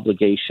there's an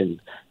obligation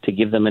to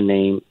give them a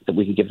name, that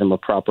we can give them a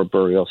proper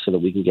burial so that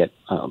we can get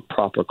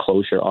proper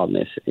closure on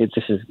this.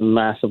 This is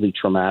massively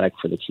traumatic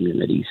for the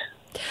communities.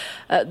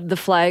 The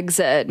flags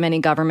at many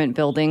government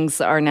buildings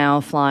are now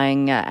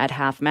flying at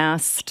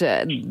half-mast.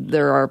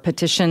 There are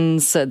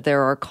petitions,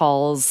 there are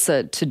calls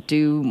to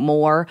do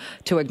more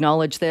to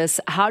acknowledge this.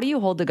 How do you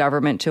hold the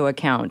government to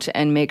account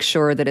and make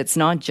sure that it's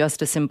not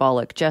just a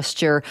symbolic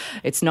gesture,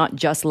 it's not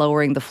just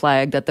lowering the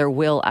flag, that there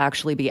will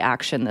actually be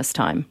action this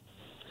time?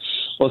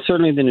 Well,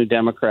 certainly the New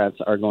Democrats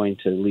are going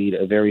to lead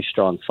a very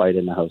strong fight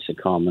in the House of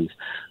Commons.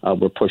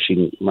 We're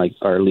pushing, like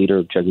our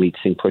leader, Jagmeet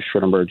Singh, pushed for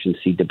an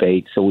emergency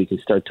debate so we can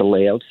start to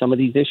lay out some of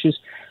these issues.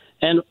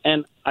 And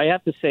I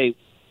have to say,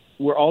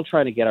 we're all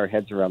trying to get our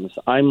heads around this.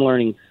 I'm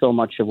learning so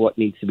much of what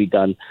needs to be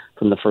done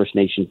from the First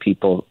Nation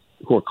people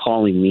who are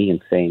calling me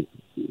and saying,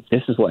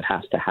 this is what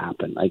has to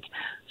happen.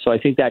 So I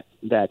think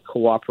that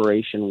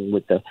cooperation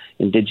with the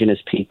Indigenous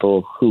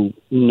people who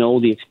know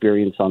the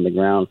experience on the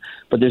ground,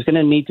 but there's going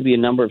to need to be a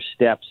number of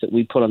steps that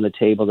we put on the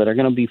table that are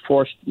going to be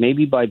forced,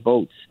 maybe by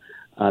votes,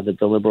 that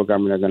the Liberal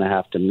government are going to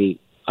have to meet.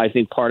 I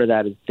think part of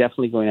that is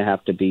definitely going to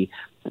have to be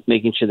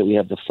making sure that we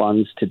have the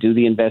funds to do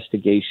the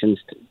investigations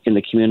in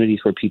the communities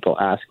where people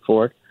ask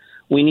for it.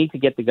 We need to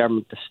get the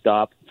government to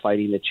stop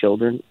fighting the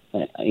children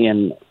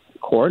in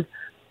court.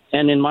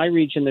 And in my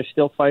region, they're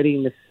still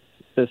fighting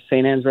the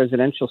St. Anne's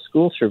residential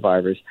school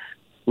survivors.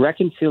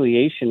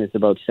 Reconciliation is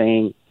about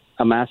saying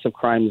a massive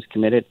crime was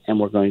committed and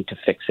we're going to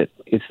fix it.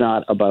 It's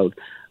not about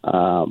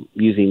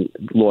using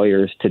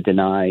lawyers to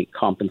deny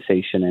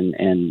compensation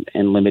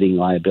and limiting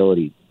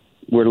liability.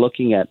 We're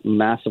looking at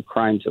massive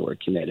crimes that were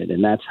committed,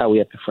 and that's how we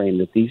have to frame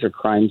that. These are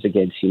crimes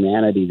against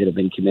humanity that have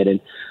been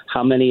committed.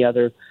 How many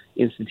other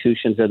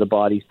institutions are the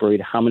bodies buried?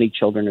 How many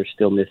children are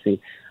still missing?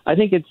 I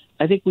think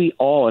we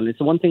all, and it's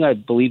the one thing I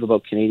believe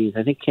about Canadians,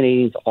 I think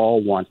Canadians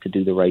all want to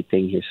do the right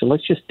thing here. So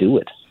let's just do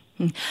it.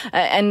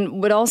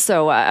 And would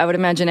also, I would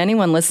imagine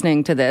anyone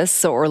listening to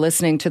this or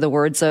listening to the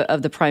words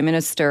of the Prime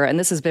Minister, and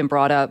this has been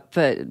brought up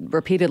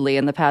repeatedly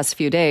in the past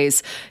few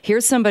days,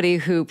 here's somebody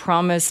who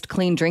promised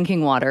clean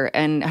drinking water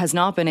and has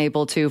not been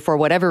able to, for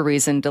whatever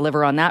reason,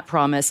 deliver on that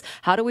promise.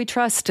 How do we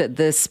trust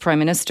this Prime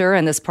Minister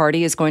and this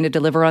party is going to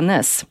deliver on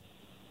this?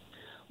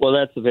 Well,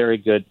 that's a very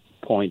good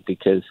point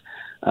because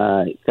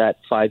that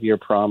 5-year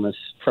promise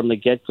from the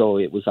get-go,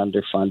 it was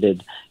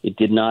underfunded. It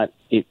did not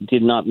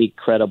meet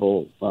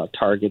credible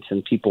targets,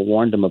 and people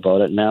warned them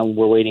about it. Now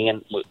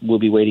we'll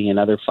be waiting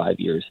another 5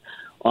 years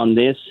on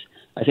this.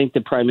 I think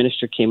the Prime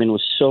Minister came in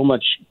with so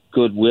much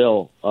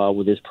goodwill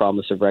with his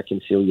promise of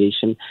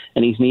reconciliation,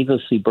 and he's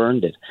needlessly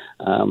burned it.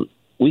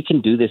 We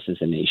can do this as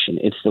a nation.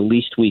 It's the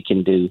least we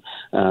can do.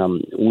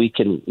 We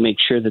can make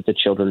sure that the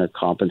children are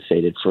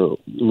compensated for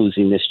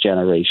losing this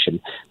generation.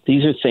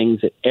 These are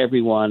things that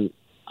everyone,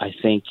 I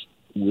think,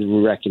 we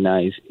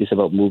recognize is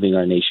about moving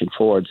our nation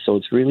forward. So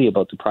it's really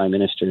about the Prime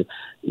Minister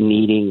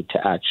needing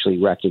to actually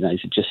recognize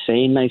it. Just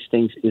saying nice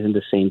things isn't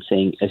the same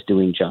thing as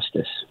doing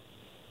justice.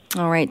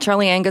 All right,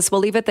 Charlie Angus,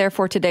 we'll leave it there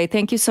for today.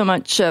 Thank you so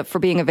much for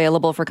being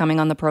available, for coming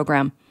on the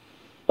program.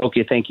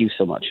 Okay, thank you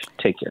so much.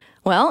 Take care.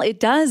 Well, it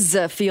does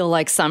feel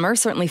like summer,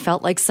 certainly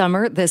felt like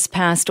summer this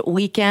past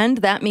weekend.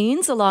 That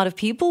means a lot of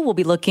people will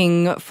be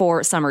looking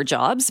for summer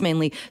jobs,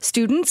 mainly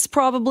students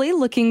probably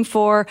looking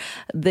for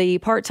the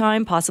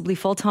part-time, possibly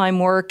full-time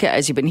work.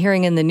 As you've been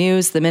hearing in the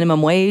news, the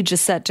minimum wage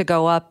is set to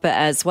go up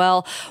as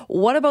well.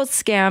 What about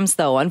scams,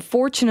 though?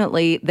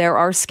 Unfortunately, there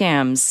are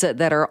scams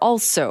that are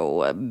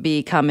also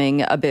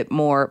becoming a bit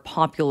more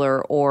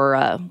popular,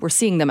 or we're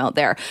seeing them out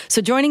there.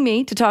 So joining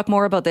me to talk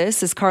more about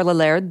this is Carla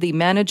Laird, the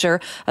Manager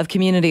of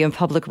Community and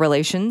Public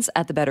Relations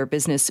at the Better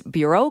Business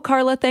Bureau.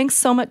 Carla, thanks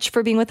so much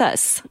for being with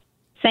us.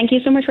 Thank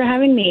you so much for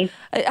having me.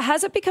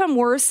 Has it become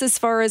worse as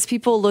far as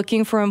people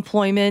looking for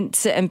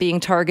employment and being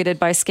targeted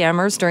by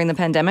scammers during the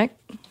pandemic?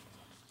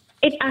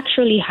 It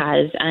actually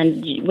has.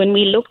 And when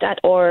we looked at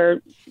our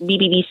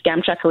BBB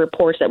scam tracker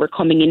reports that were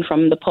coming in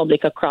from the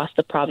public across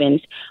the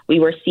province, we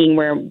were seeing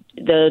where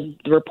the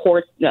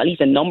report, at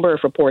least a number of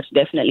reports,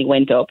 definitely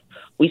went up.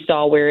 We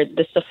saw where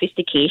the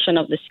sophistication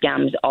of the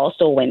scams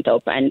also went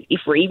up. And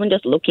if we're even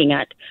just looking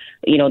at,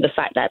 the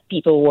fact that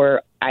people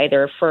were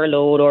either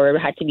furloughed or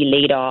had to be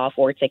laid off,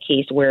 or it's a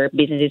case where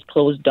businesses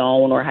closed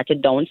down or had to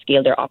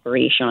downscale their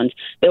operations,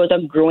 there was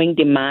a growing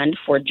demand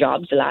for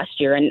jobs last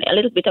year and a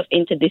little bit of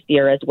into this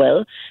year as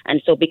well.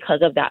 And so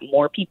because of that,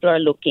 more people are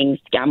looking.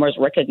 Scammers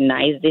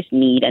recognize this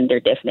need and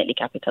they're definitely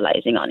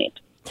capitalizing on it.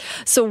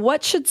 So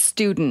what should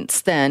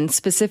students then,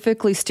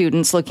 specifically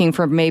students looking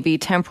for maybe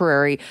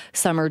temporary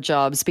summer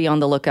jobs, be on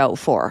the lookout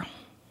for?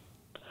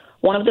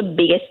 One of the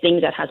biggest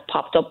things that has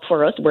popped up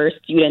for us where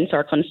students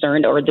are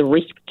concerned, or the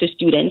risk to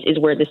students, is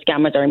where the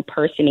scammers are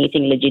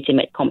impersonating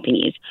legitimate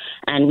companies.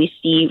 And we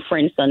see, for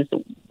instance,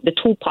 the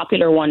two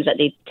popular ones that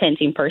they tend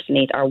to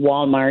impersonate are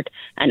Walmart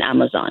and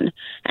Amazon.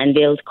 And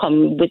they'll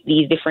come with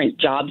these different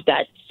jobs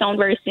that sound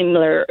very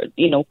similar,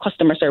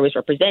 customer service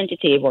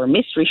representative or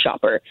mystery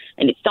shopper.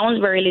 And it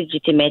sounds very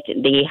legitimate.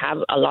 They have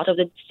a lot of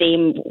the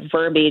same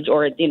verbiage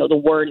or, the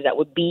words that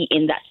would be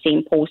in that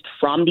same post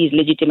from these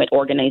legitimate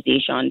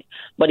organizations.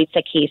 But it's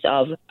a case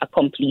of a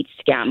complete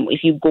scam.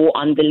 If you go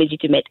on the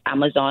legitimate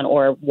Amazon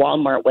or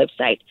Walmart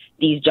website,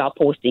 these job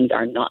postings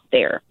are not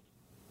there.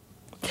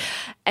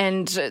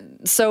 And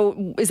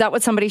so is that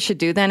what somebody should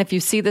do then? If you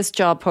see this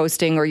job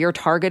posting or you're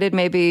targeted,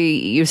 maybe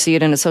you see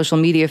it in a social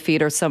media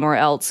feed or somewhere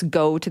else,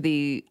 go to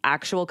the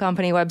actual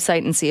company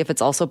website and see if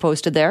it's also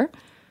posted there?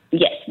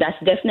 Yes, that's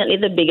definitely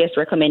the biggest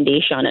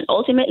recommendation. And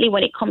ultimately,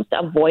 when it comes to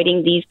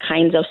avoiding these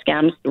kinds of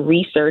scams,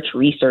 research.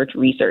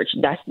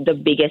 That's the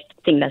biggest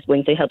thing that's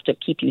going to help to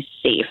keep you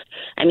safe.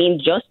 I mean,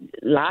 just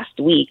last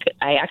week,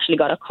 I actually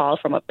got a call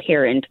from a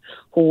parent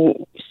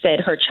who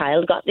said her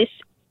child got this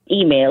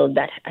email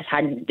that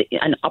had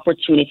an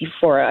opportunity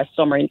for a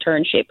summer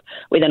internship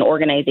with an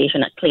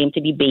organization that claimed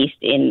to be based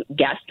in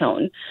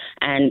Gastown.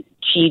 And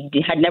she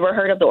had never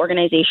heard of the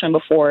organization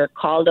before,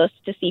 called us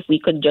to see if we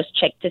could just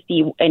check to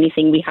see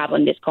anything we have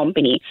on this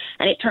company.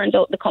 And it turns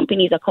out the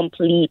company is a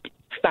complete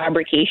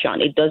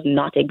fabrication. It does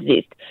not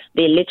exist.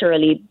 They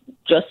literally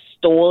just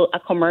stole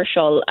a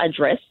commercial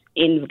address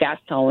in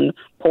Gastown,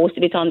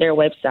 posted it on their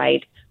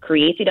website,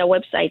 created a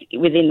website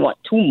within,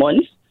 2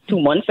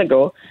 months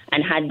ago,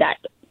 and had that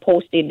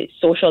posted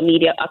social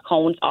media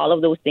accounts, all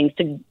of those things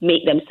to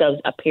make themselves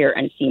appear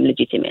and seem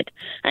legitimate.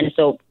 And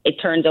so it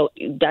turns out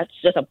that's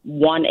just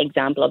one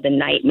example of the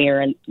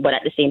nightmare, but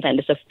at the same time,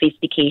 the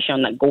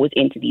sophistication that goes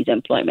into these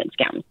employment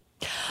scams.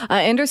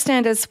 I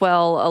understand as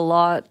well a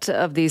lot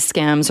of these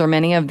scams, or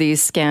many of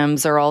these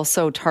scams, are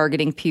also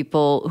targeting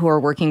people who are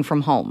working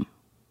from home.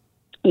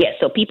 Yes,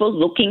 so people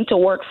looking to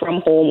work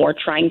from home or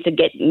trying to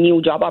get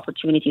new job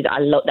opportunities,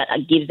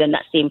 that gives them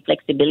that same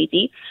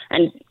flexibility.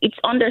 And it's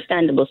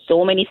understandable.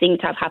 So many things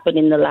have happened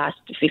in the last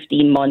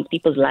 15 months.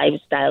 People's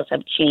lifestyles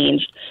have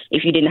changed.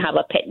 If you didn't have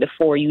a pet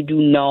before, you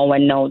do now.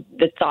 And now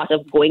the thought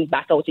of going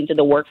back out into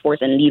the workforce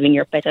and leaving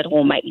your pet at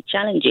home might be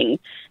challenging.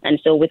 And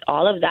so with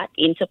all of that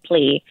into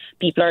play,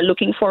 people are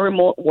looking for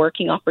remote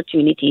working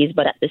opportunities.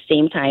 But at the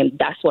same time,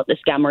 that's what the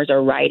scammers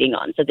are riding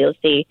on. So they'll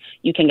say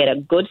you can get a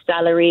good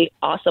salary,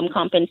 awesome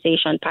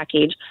compensation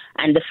package,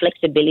 and the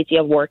flexibility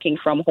of working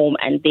from home,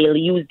 and they'll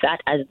use that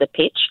as the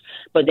pitch.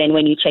 But then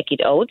when you check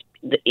it out,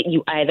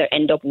 you either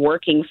end up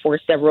working for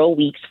several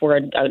weeks for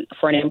an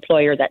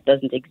employer that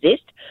doesn't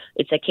exist.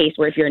 It's a case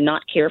where if you're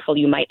not careful,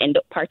 you might end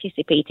up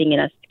participating in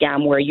a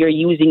scam where you're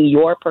using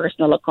your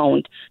personal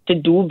account to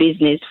do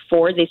business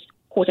for this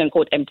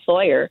quote-unquote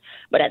employer,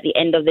 but at the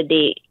end of the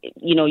day,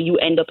 you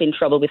end up in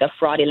trouble with a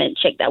fraudulent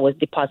check that was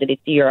deposited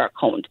to your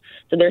account.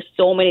 So there's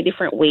so many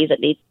different ways that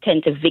they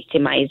tend to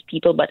victimize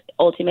people, but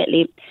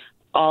ultimately,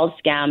 all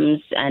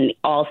scams and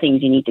all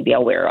things you need to be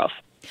aware of.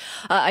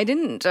 I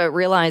didn't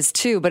realize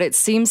too, but it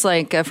seems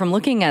like from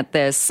looking at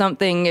this,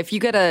 if you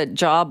get a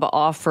job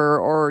offer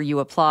or you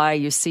apply,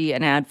 you see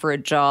an ad for a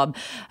job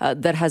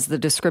that has the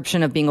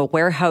description of being a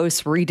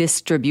warehouse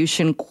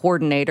redistribution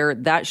coordinator,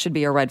 that should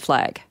be a red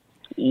flag.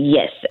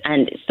 Yes.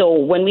 And so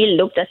when we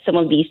looked at some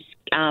of these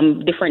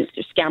different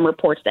scam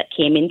reports that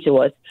came into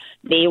us,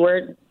 there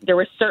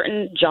were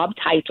certain job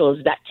titles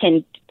that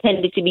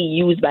tended to be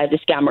used by the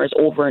scammers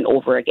over and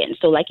over again.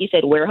 So like you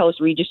said, warehouse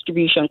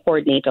redistribution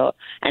coordinator,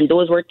 and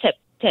those were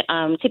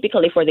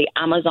typically for the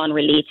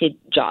Amazon-related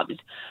jobs.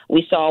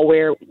 We saw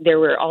where they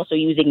were also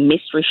using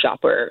mystery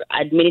shopper,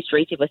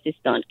 administrative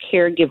assistant,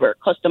 caregiver,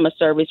 customer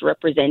service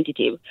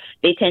representative.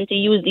 They tend to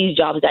use these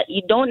jobs that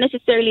you don't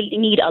necessarily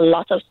need a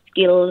lot of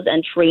skills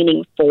and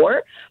training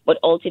for, but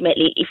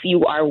ultimately, if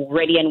you are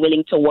ready and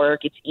willing to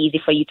work, it's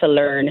easy for you to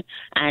learn,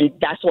 and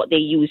that's what they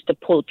use to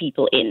pull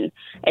people in.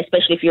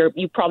 Especially if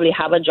you probably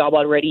have a job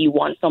already, you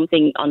want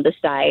something on the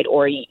side,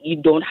 or you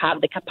don't have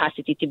the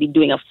capacity to be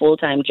doing a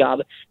full-time job.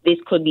 This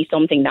could be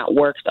something that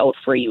works out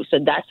for you. So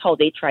that's how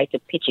they try to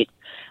pitch it.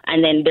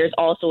 And then there's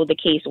also the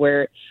case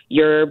where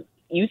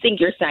you think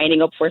you're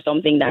signing up for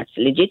something that's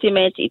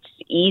legitimate, it's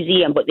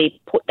easy, but they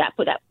put that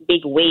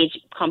big wage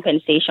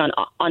compensation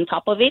on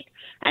top of it,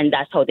 and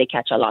that's how they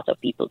catch a lot of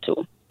people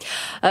too.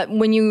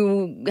 When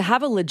you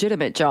have a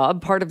legitimate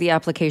job, part of the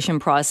application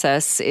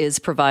process is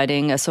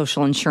providing a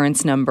social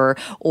insurance number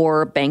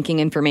or banking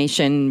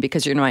information,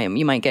 because you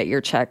might get your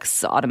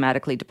checks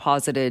automatically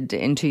deposited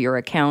into your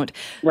account.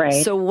 Right.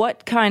 So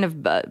what kind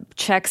of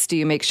checks do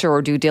you make sure,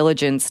 or due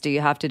diligence do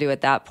you have to do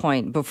at that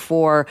point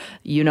before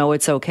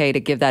it's okay to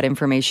give that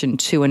information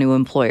to a new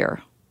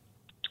employer?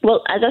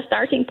 Well, as a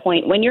starting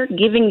point, when you're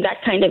giving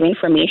that kind of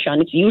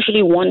information, it's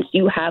usually once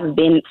you have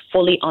been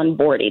fully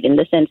onboarded, in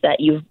the sense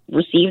that you've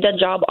received a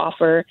job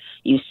offer,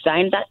 you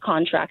signed that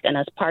contract, and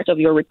as part of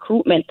your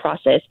recruitment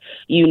process,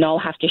 you now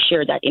have to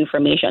share that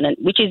information, and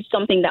which is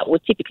something that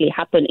would typically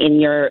happen in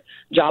your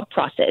job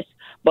process.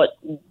 But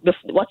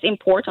what's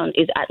important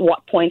is at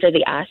what point are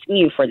they asking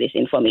you for this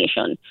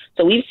information?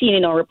 So we've seen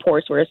in our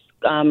reports where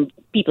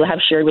people have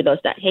shared with us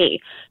that, hey,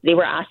 they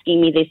were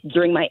asking me this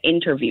during my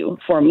interview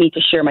for me to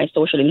share my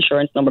social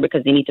insurance number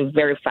because they need to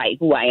verify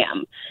who I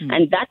am. Mm-hmm.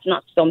 And that's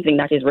not something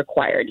that is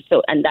required.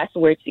 And that's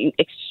where it's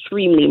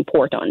extremely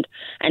important.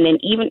 And then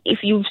even if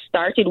you've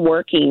started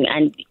working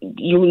and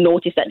you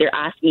notice that they're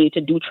asking you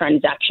to do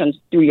transactions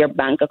through your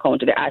bank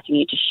account, or they're asking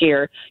you to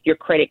share your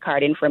credit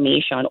card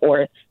information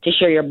or to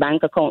share your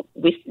bank account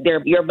with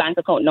your bank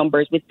account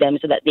numbers with them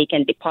so that they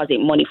can deposit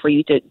money for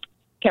you to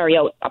carry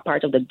out a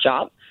part of the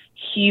job,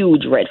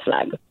 huge red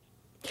flag.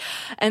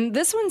 And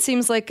this one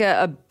seems like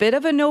a bit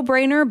of a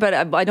no-brainer, but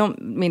I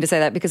don't mean to say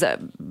that, because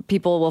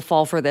people will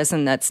fall for this,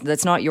 and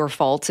that's not your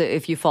fault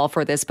if you fall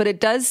for this. But it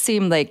does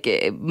seem like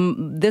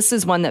this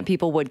is one that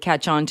people would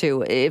catch on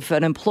to. If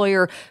an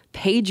employer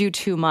paid you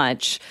too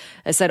much,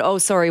 said, "Oh,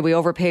 sorry, we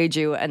overpaid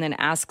you," and then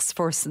asks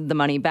for the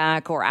money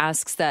back, or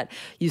asks that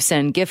you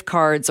send gift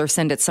cards or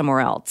send it somewhere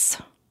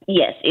else.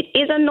 Yes, it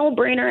is a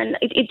no-brainer, and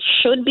it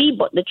should be,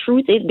 but the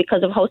truth is,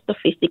 because of how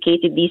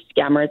sophisticated these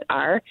scammers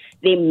are,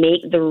 they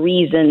make the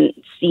reason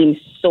seem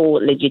so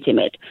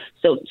legitimate.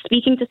 So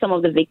speaking to some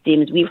of the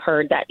victims, we've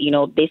heard that,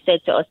 they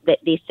said to us that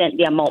they sent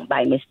the amount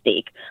by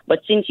mistake. But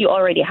since you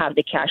already have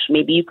the cash,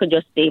 maybe you could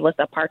just save us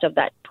a part of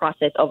that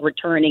process of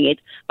returning it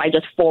by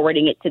just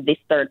forwarding it to this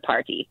third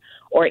party.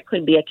 Or it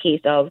could be a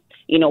case of,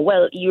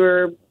 well,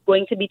 you're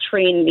going to be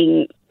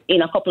training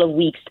in a couple of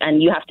weeks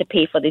and you have to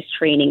pay for this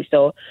training.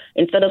 So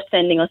instead of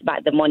sending us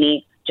back the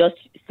money, just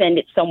send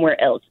it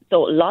somewhere else.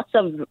 So lots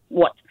of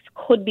what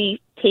could be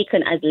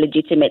taken as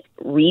legitimate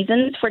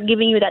reasons for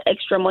giving you that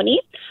extra money.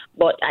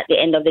 But at the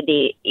end of the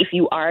day, if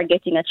you are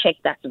getting a check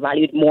that's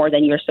valued more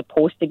than you're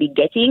supposed to be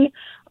getting,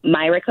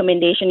 my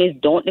recommendation is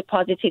don't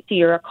deposit it to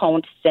your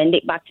account, send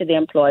it back to the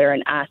employer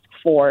and ask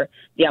for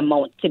the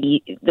amount to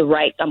be the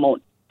right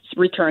amount.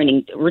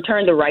 Return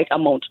the right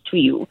amount to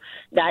you.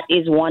 That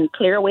is one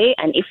clear way.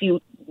 And if you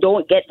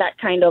don't get that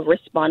kind of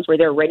response where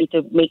they're ready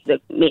to make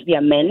the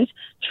amends,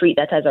 treat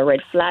that as a red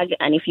flag.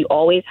 And if you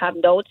always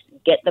have doubts,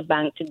 get the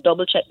bank to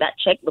double check that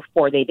check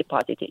before they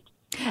deposit it.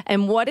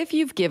 And what if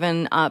you've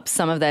given up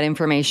some of that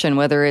information,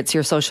 whether it's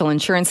your social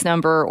insurance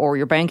number or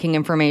your banking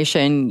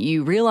information,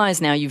 you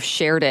realize now you've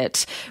shared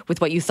it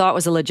with what you thought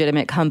was a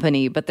legitimate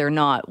company, but they're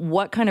not.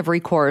 What kind of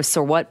recourse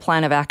or what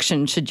plan of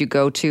action should you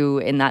go to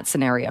in that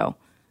scenario?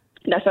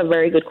 That's a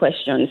very good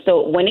question.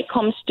 So when it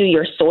comes to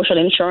your social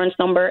insurance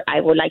number,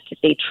 I would like to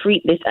say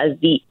treat this as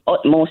the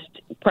utmost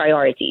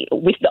priority,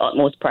 with the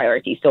utmost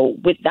priority. So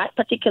with that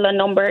particular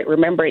number,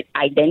 remember it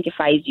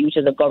identifies you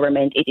to the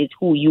government. It is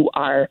who you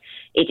are.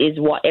 It is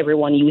what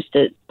everyone used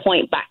to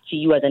point back to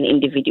you as an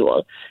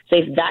individual. So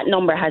if that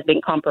number has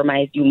been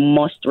compromised, you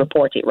must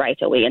report it right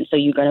away. And so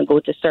you're going to go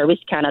to Service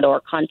Canada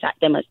or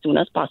contact them as soon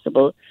as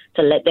possible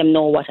to let them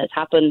know what has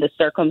happened, the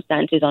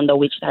circumstances under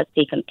which it has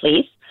taken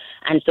place.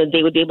 And so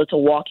they would be able to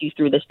walk you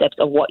through the steps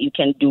of what you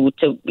can do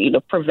to,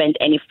 prevent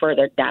any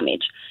further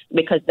damage,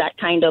 because that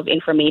kind of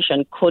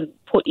information could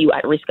put you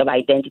at risk of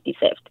identity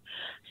theft.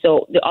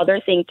 So the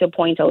other thing to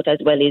point out as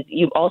well is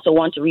you also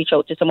want to reach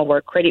out to some of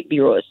our credit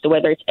bureaus. So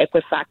whether it's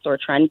Equifax or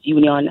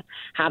TransUnion,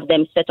 have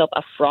them set up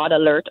a fraud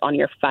alert on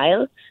your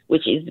file,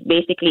 which is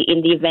basically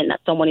in the event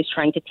that someone is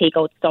trying to take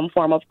out some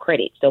form of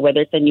credit. So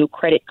whether it's a new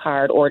credit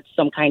card or it's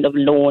some kind of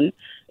loan,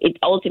 it's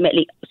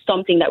ultimately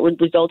something that would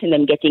result in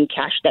them getting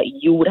cash that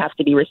you would have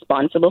to be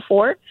responsible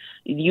for.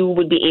 You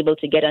would be able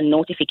to get a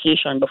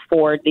notification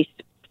before this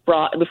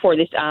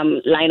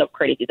line of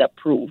credit is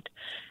approved.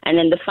 And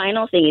then the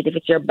final thing is, if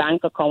it's your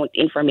bank account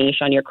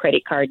information, your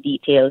credit card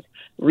details,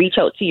 reach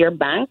out to your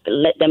bank,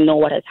 let them know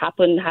what has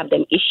happened, have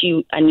them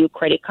issue a new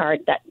credit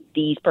card that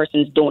these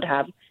persons don't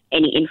have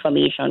any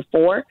information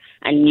for,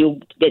 and new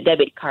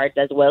debit cards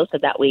as well. So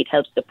that way it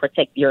helps to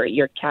protect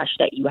your cash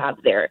that you have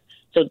there.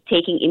 So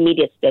taking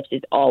immediate steps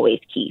is always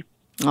key.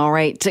 All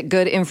right.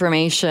 Good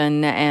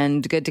information,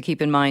 and good to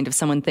keep in mind if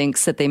someone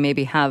thinks that they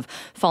maybe have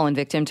fallen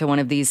victim to one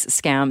of these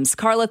scams.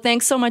 Carla,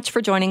 thanks so much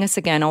for joining us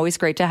again. Always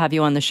great to have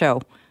you on the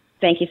show.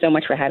 Thank you so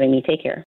much for having me. Take care.